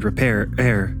beyond repair.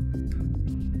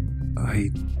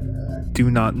 I do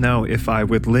not know if I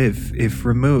would live if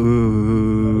removed.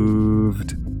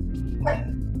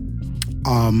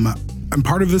 And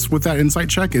part of this with that insight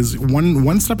check is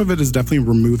one step of it is definitely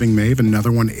removing Maeve, and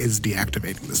another one is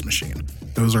deactivating this machine.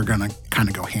 Those are gonna kind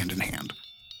of go hand in hand.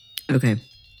 Okay.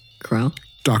 Krell?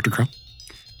 Dr. Krell.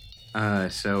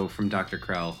 So from Dr.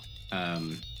 Krell,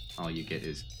 all you get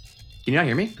is... Can you not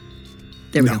hear me?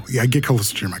 There we No, go. yeah, get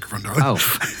closer to your microphone, darling.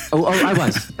 Oh, I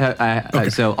was. Okay.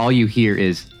 So all you hear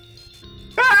is...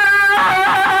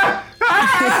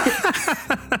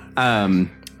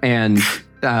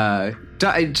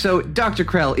 So Dr.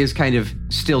 Krell is kind of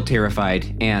still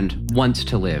terrified and wants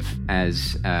to live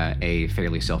as a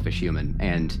fairly selfish human.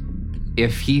 And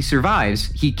if he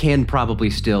survives, he can probably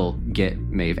still get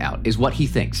Maeve out, is what he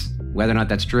thinks. Whether or not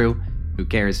that's true, who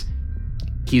cares?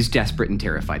 He's desperate and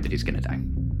terrified that he's going to die.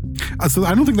 So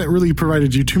I don't think that really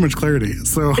provided you too much clarity.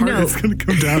 So No. it's going to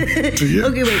come down to you.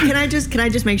 Okay, wait. Can I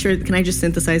just make sure? Can I just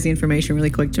synthesize the information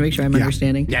really quick to make sure I'm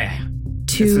understanding? Yeah.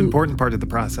 It's an important part of the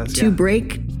process. To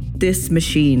break this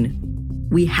machine,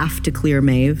 we have to clear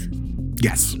Maeve.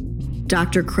 Yes.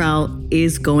 Dr. Krell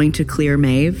is going to clear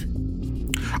Maeve.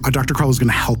 Dr. Krell is going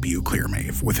to help you clear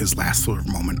Maeve with his last sort of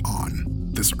moment on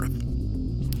this earth.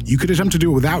 You could attempt to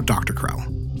do it without Dr. Krell,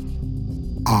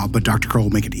 but Dr. Krell will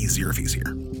make it easier if he's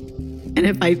here. And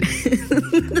if I,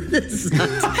 this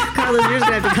sucks. Carlos, you're just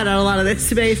gonna have to cut out a lot of this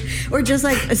space, or just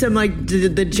like some like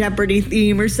the Jeopardy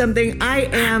theme or something. I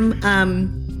am,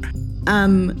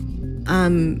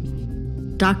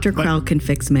 Dr. Krell can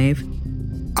fix Maeve.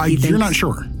 You're thinks- not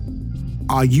sure.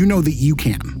 You know that you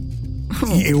can.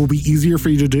 It will be easier for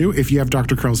you to do if you have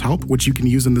Dr. Krell's help, which you can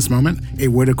use in this moment. It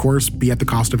would, of course, be at the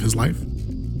cost of his life.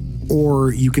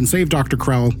 Or you can save Dr.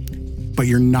 Krell, but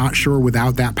you're not sure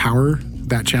without that power,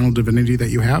 that channel divinity that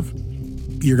you have,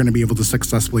 you're going to be able to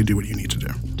successfully do what you need to do.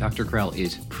 Dr. Krell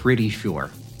is pretty sure.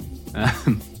 But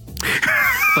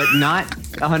not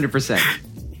 100%.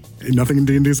 Nothing in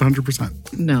D&D is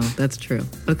 100%. No, that's true.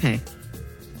 Okay.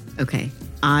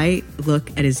 I look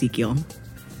at Ezekiel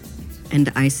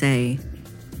and I say,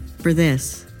 for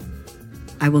this,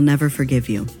 I will never forgive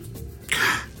you.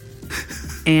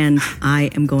 And I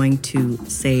am going to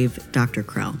save Dr.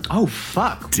 Krell. Oh,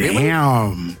 fuck.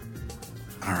 Damn.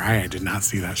 All right, I did not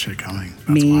see that shit coming. That's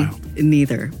Me wild.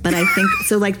 neither. But I think,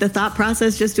 so like the thought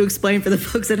process, just to explain for the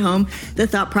folks at home, the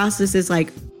thought process is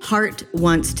like Hart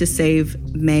wants to save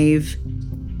Maeve,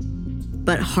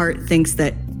 but Hart thinks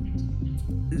that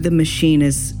the machine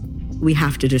is, we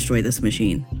have to destroy this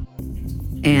machine.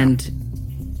 And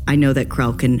I know that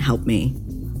Krell can help me.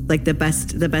 Like the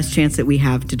best chance that we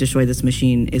have to destroy this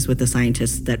machine is with the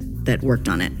scientists that worked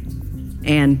on it.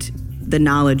 And the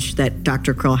knowledge that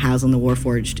Dr. Krell has on the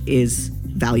Warforged is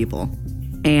valuable.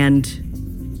 And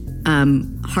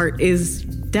Hart is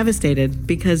devastated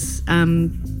because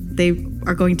they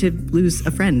are going to lose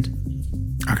a friend.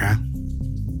 Okay.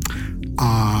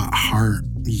 Hart,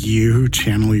 you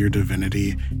channel your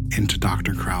divinity into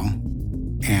Dr. Krell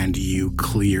and you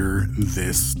clear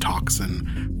this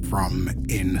toxin from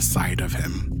inside of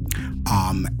him.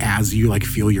 As you like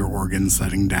feel your organs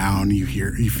setting down, you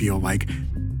feel like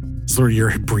sort of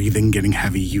your breathing getting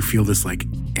heavy. You feel this like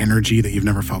energy that you've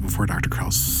never felt before, Dr.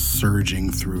 Krell,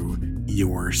 surging through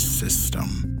your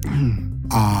system.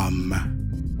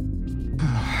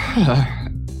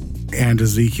 And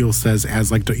Ezekiel says,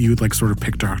 as like you would like sort of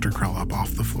pick Dr. Krell up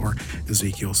off the floor,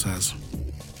 Ezekiel says,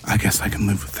 I guess I can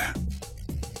live with that.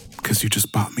 Because you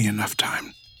just bought me enough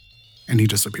time. And he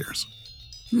disappears.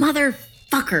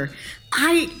 Motherfucker.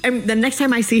 The next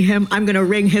time I see him, I'm going to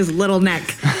wring his little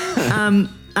neck.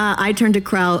 I turn to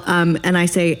Krell and I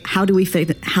say, how do we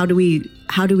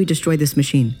destroy this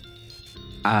machine?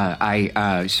 Honestly,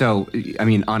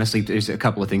 there's a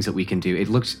couple of things that we can do.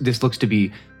 This looks to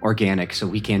be organic, so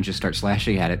we can just start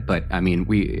slashing at it. But I mean,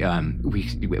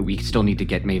 we still need to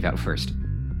get Maeve out first.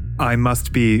 I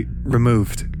must be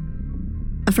removed.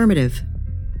 Affirmative.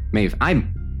 Maeve,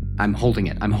 I'm holding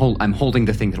it. I'm holding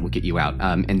the thing that will get you out.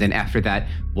 And then after that,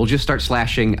 we'll just start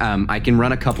slashing. I can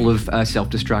run a couple of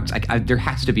self-destructs. There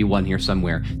has to be one here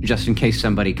somewhere, just in case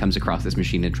somebody comes across this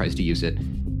machine and tries to use it.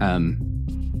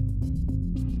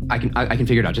 I can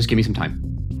figure it out. Just give me some time.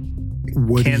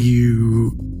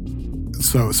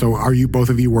 So are you both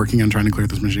of you working on trying to clear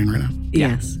this machine right now?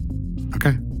 Yes.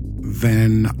 Okay.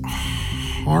 Then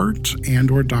Hart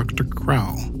and or Dr.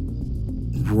 Krell,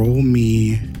 roll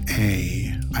me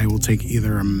I will take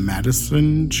either a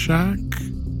medicine check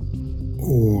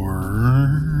or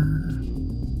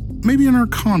maybe an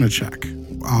arcana check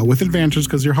with advantage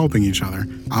because you're helping each other.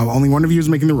 Only one of you is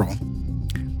making the roll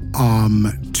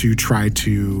to try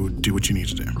to do what you need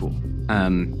to do. Cool.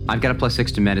 I've got a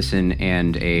 +6 to medicine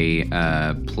and a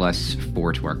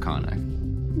 +4 to arcana.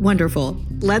 Wonderful.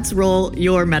 Let's roll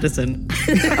your medicine.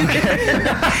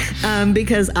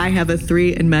 Because I have a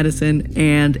 3 in medicine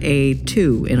and a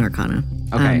 2 in arcana.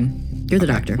 Okay. You're the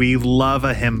doctor. We love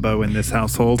a himbo in this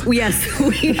household. Yes,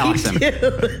 we Awesome. do.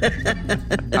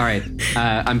 All right.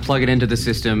 I'm plugging into the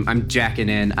system. I'm jacking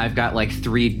in. I've got like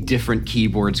 3 different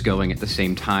keyboards going at the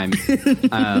same time.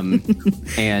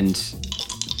 And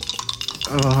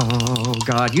oh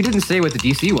God, you didn't say what the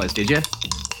DC was, did you?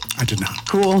 I did not.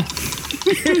 Cool.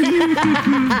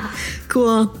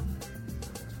 Cool.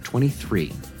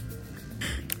 23.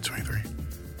 23.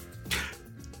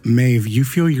 Maeve, you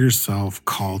feel yourself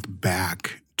called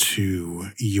back to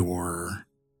your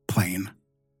plane.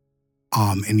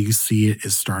 And you see it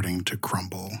is starting to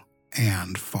crumble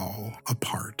and fall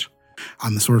apart.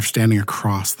 Sort of standing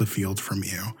across the field from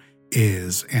you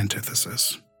is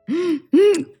Antithesis.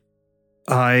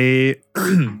 I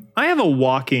have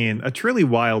a truly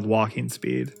wild walking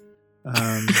speed.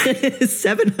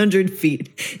 700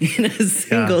 feet in a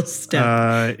single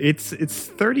step. It's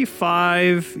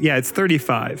 35. Yeah, it's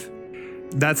 35.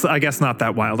 That's, I guess, not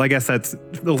that wild. I guess that's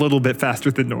a little bit faster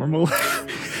than normal.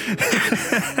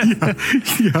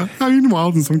 Yeah. I mean,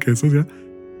 wild in some cases, yeah.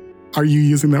 Are you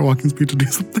using that walking speed to do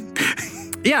something?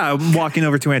 Yeah, I'm walking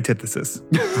over to Antithesis.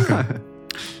 Okay.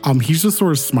 He's just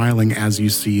sort of smiling as you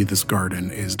see this garden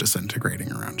is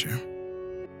disintegrating around you.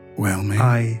 Well,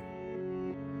 Maeve.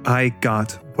 I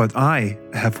got what I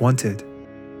have wanted.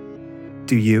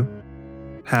 Do you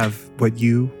have what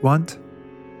you want?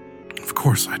 Of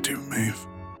course I do, Maeve.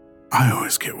 I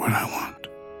always get what I want.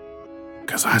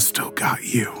 Because I still got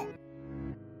you.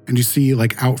 And you see,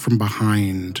 like, out from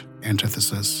behind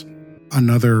Antithesis,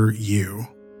 another you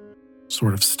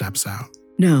sort of steps out.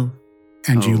 No.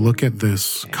 And you look at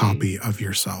this copy of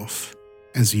yourself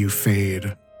as you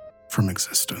fade from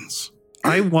existence.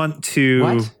 I want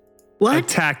to What?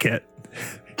 attack it.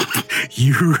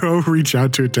 You go reach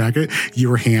out to attack it.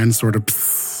 Your hand sort of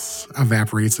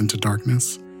evaporates into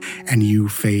darkness, and you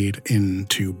fade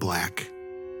into black.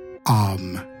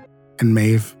 And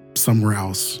Maeve, somewhere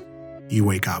else, you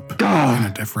wake up in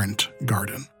a different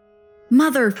garden.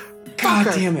 Mother. God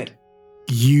damn it.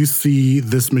 You see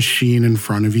this machine in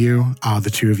front of you, the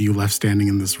two of you left standing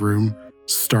in this room,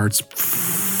 starts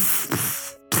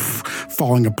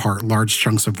falling apart. Large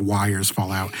chunks of wires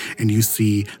fall out, and you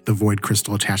see the void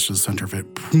crystal attached to the center of it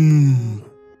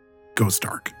goes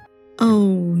dark.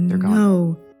 Oh, They're gone.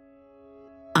 no.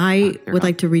 I They're would gone.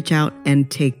 like to reach out and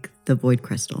take the void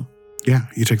crystal. Yeah,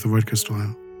 you take the void crystal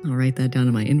out. I'll write that down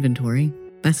in my inventory.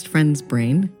 Best friend's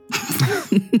brain.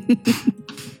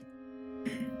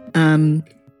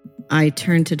 I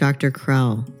turn to Dr.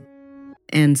 Krell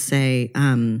and say,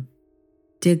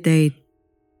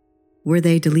 were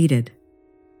they deleted?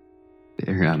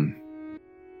 They're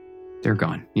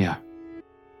gone. Yeah.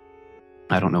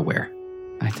 I don't know where.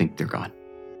 I think they're gone.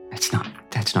 That's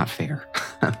not fair.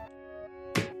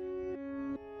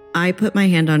 I put my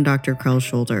hand on Dr. Krell's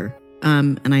shoulder,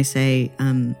 and I say,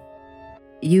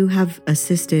 you have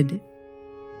assisted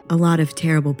a lot of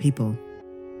terrible people,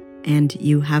 and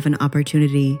you have an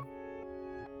opportunity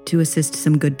to assist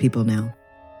some good people now.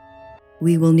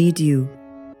 We will need you.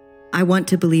 I want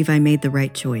to believe I made the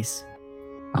right choice.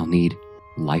 I'll need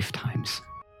lifetimes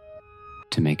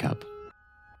to make up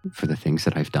for the things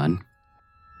that I've done.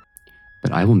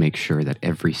 But I will make sure that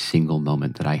every single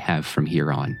moment that I have from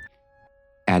here on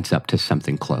adds up to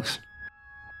something close.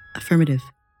 Affirmative.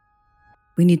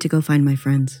 We need to go find my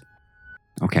friends.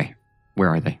 Okay. Where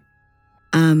are they?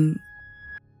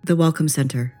 The Welcome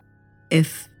Center.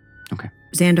 If Okay.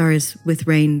 Xandar is with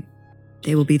Rain,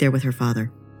 they will be there with her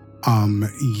father.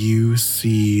 You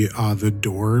see the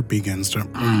door begins to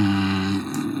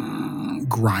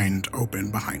grind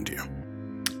open behind you.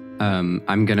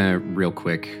 I'm gonna real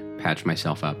quick patch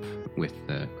myself up with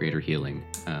the greater healing.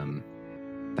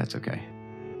 That's okay.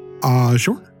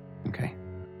 Sure. Okay.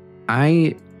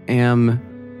 I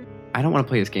don't want to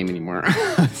play this game anymore.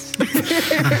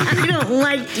 I don't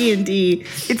like D&D.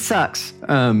 It sucks.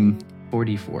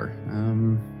 44.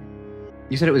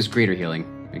 You said it was greater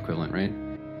healing equivalent, right?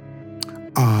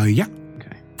 Yeah.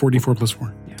 Okay. 44 plus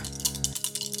 4. Yeah.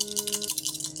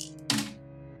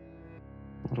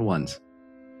 Little ones.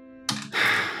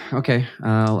 Okay,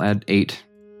 I'll add 8.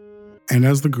 And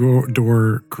as the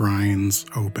door grinds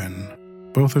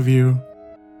open, both of you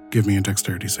give me a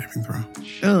dexterity saving throw.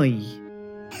 Oy.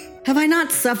 Have I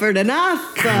not suffered enough?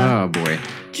 Oh boy.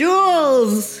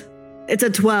 Jules! It's a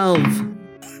 12.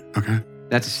 Okay.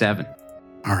 That's a 7.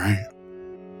 All right.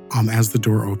 As the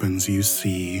door opens, you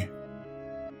see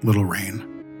little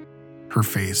Rain, her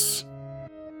face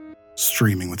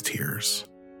streaming with tears,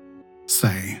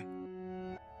 say,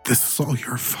 "This is all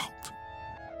your fault.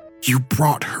 You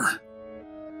brought her."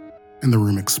 And the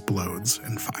room explodes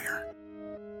in fire.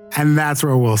 And that's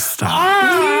where we'll stop.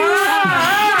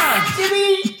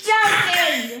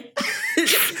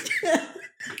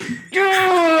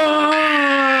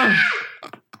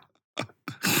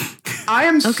 I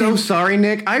am so sorry,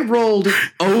 Nick. I rolled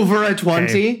over a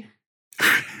 20.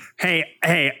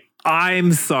 Hey,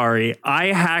 I'm sorry. I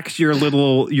hacked your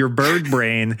bird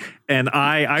brain, and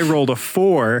I rolled a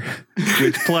 4,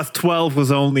 which plus 12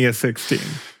 was only a 16.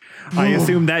 I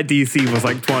assume that DC was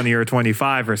like 20 or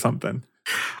 25 or something.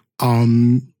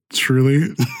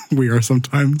 Truly, we are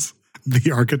sometimes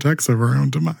the architects of our own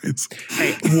demise.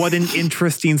 Hey, what an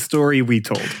interesting story we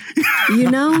told.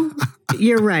 You know,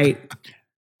 you're right.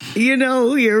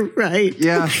 You're right.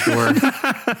 Yeah, sure.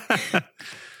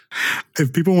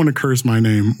 If people want to curse my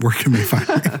name, where can they find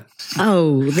me?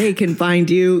 Oh, they can find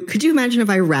you. Could you imagine if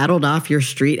I rattled off your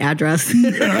street address?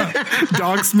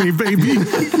 Dogs me, baby.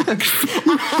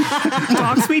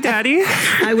 Dogs me, daddy.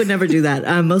 I would never do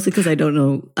that. Mostly because I don't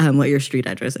know what your street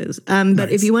address is. But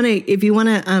Nice. if you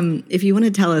want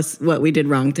to tell us what we did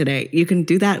wrong today, you can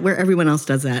do that where everyone else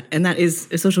does that, and that is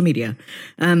social media.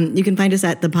 You can find us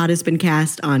at The Pod Has Been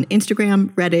Cast on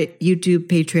Instagram, Reddit, YouTube,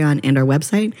 Patreon, and our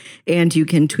website. And you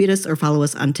can tweet us or follow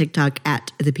us on TikTok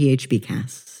at the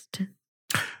PHBcast.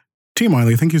 Team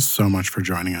Wiley, thank you so much for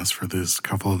joining us for this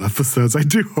couple of episodes. I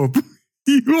do hope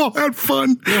you all had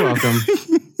fun. You're welcome.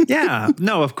 Yeah,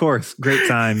 no, of course. Great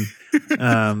time.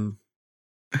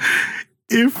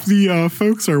 If the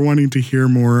folks are wanting to hear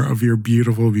more of your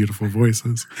beautiful, beautiful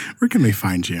voices, where can they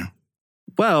find you?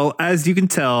 Well, as you can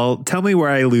tell Me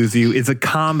Where I Lose You is a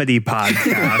comedy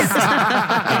podcast.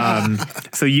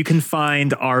 So you can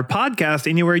find our podcast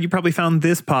anywhere you probably found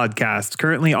this podcast.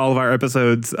 Currently, all of our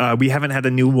episodes, we haven't had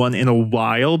a new one in a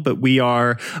while, but we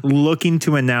are looking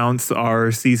to announce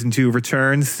our season 2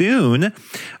 return soon.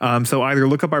 So either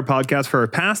look up our podcast for our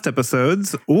past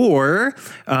episodes or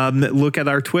look at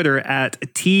our Twitter at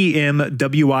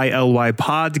TMWILY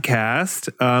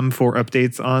podcast for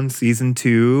updates on season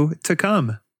 2 to come.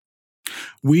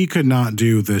 We could not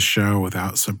do this show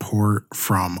without support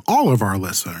from all of our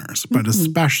listeners, but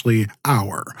especially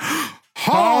our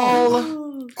Hall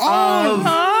of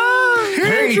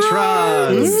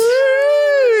Patrons.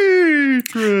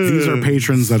 These are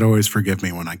patrons that always forgive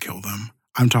me when I kill them.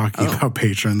 I'm talking about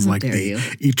patrons like the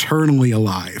eternally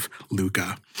alive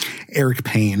Luca, Eric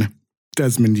Payne,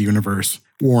 Desmond Universe,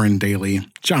 Warren Daly,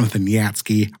 Jonathan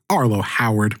Yatsky, Arlo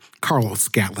Howard, Carlos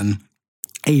Scatlin,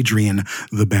 Adrian,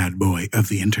 the bad boy of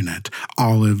the internet,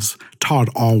 Olives, Todd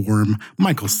Allworm,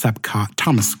 Michael Sepcott,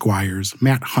 Thomas Squires,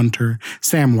 Matt Hunter,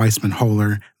 Sam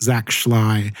Weissman-Holler, Zach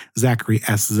Schley, Zachary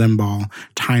S. Zimbal,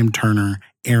 Time Turner,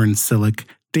 Aaron Sillick,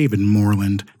 David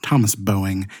Moreland, Thomas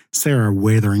Boeing, Sarah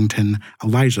Witherington,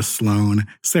 Elijah Sloan,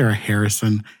 Sarah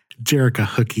Harrison, Jerica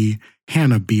Hookie,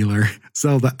 Hannah Beeler,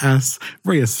 Zelda S.,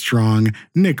 Rhea Strong,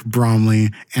 Nick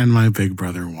Bromley, and my big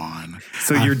brother Juan.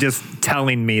 So you're just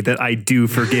telling me that I do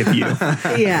forgive you.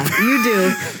 Yeah, you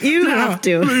do. You have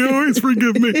to. They always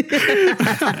forgive me.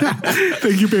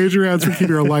 Thank you, Patreons, for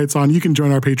keeping our lights on. You can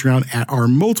join our Patreon at our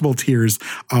multiple tiers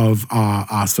of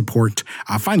support.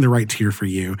 Find the right tier for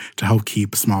you to help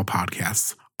keep small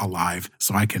podcasts alive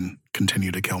so I can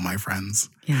continue to kill my friends.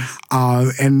 Yes.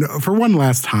 And for one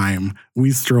last time,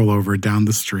 we stroll over down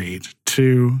the street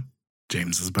to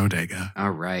James's bodega.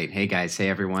 All right. Hey, guys. Hey,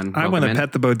 everyone. I want to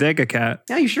pet the bodega cat.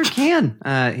 Yeah, you sure can.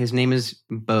 His name is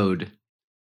Bode.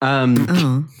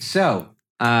 So,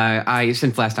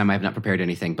 since last time I have not prepared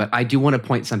anything, but I do want to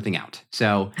point something out.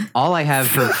 So all I have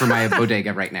for my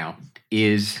bodega right now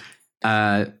is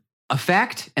a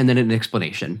fact and then an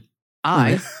explanation.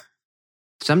 I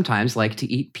sometimes like to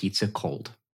eat pizza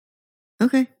cold.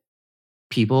 Okay.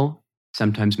 People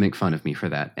sometimes make fun of me for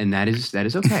that, and that is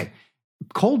okay.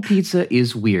 Cold pizza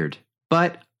is weird,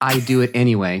 but I do it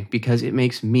anyway because it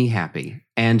makes me happy.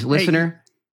 And listener,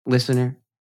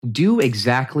 do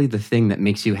exactly the thing that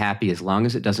makes you happy as long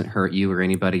as it doesn't hurt you or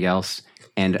anybody else,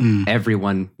 and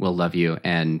everyone will love you,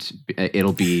 and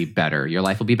it'll be better. Your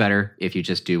life will be better if you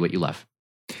just do what you love.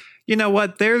 You know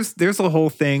what? There's a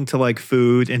whole thing to like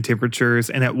food and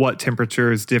temperatures, and at what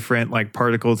temperatures different like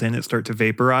particles in it start to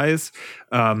vaporize,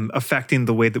 affecting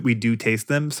the way that we do taste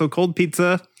them. So cold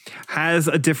pizza has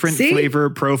a different flavor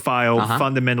profile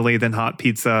fundamentally than hot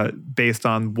pizza based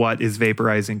on what is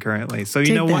vaporizing currently. So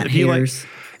you know what?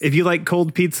 If you like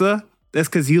cold pizza, that's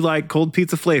because you like cold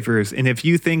pizza flavors. And if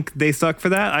you think they suck for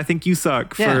that, I think you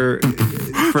suck for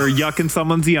yucking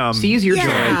someone's yum. Seize your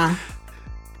joy.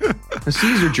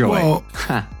 Seize your joy. Well,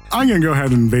 I'm going to go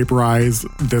ahead and vaporize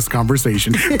this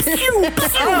conversation. I can't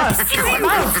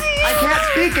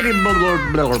speak anymore.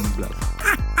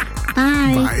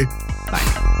 Bye. Bye.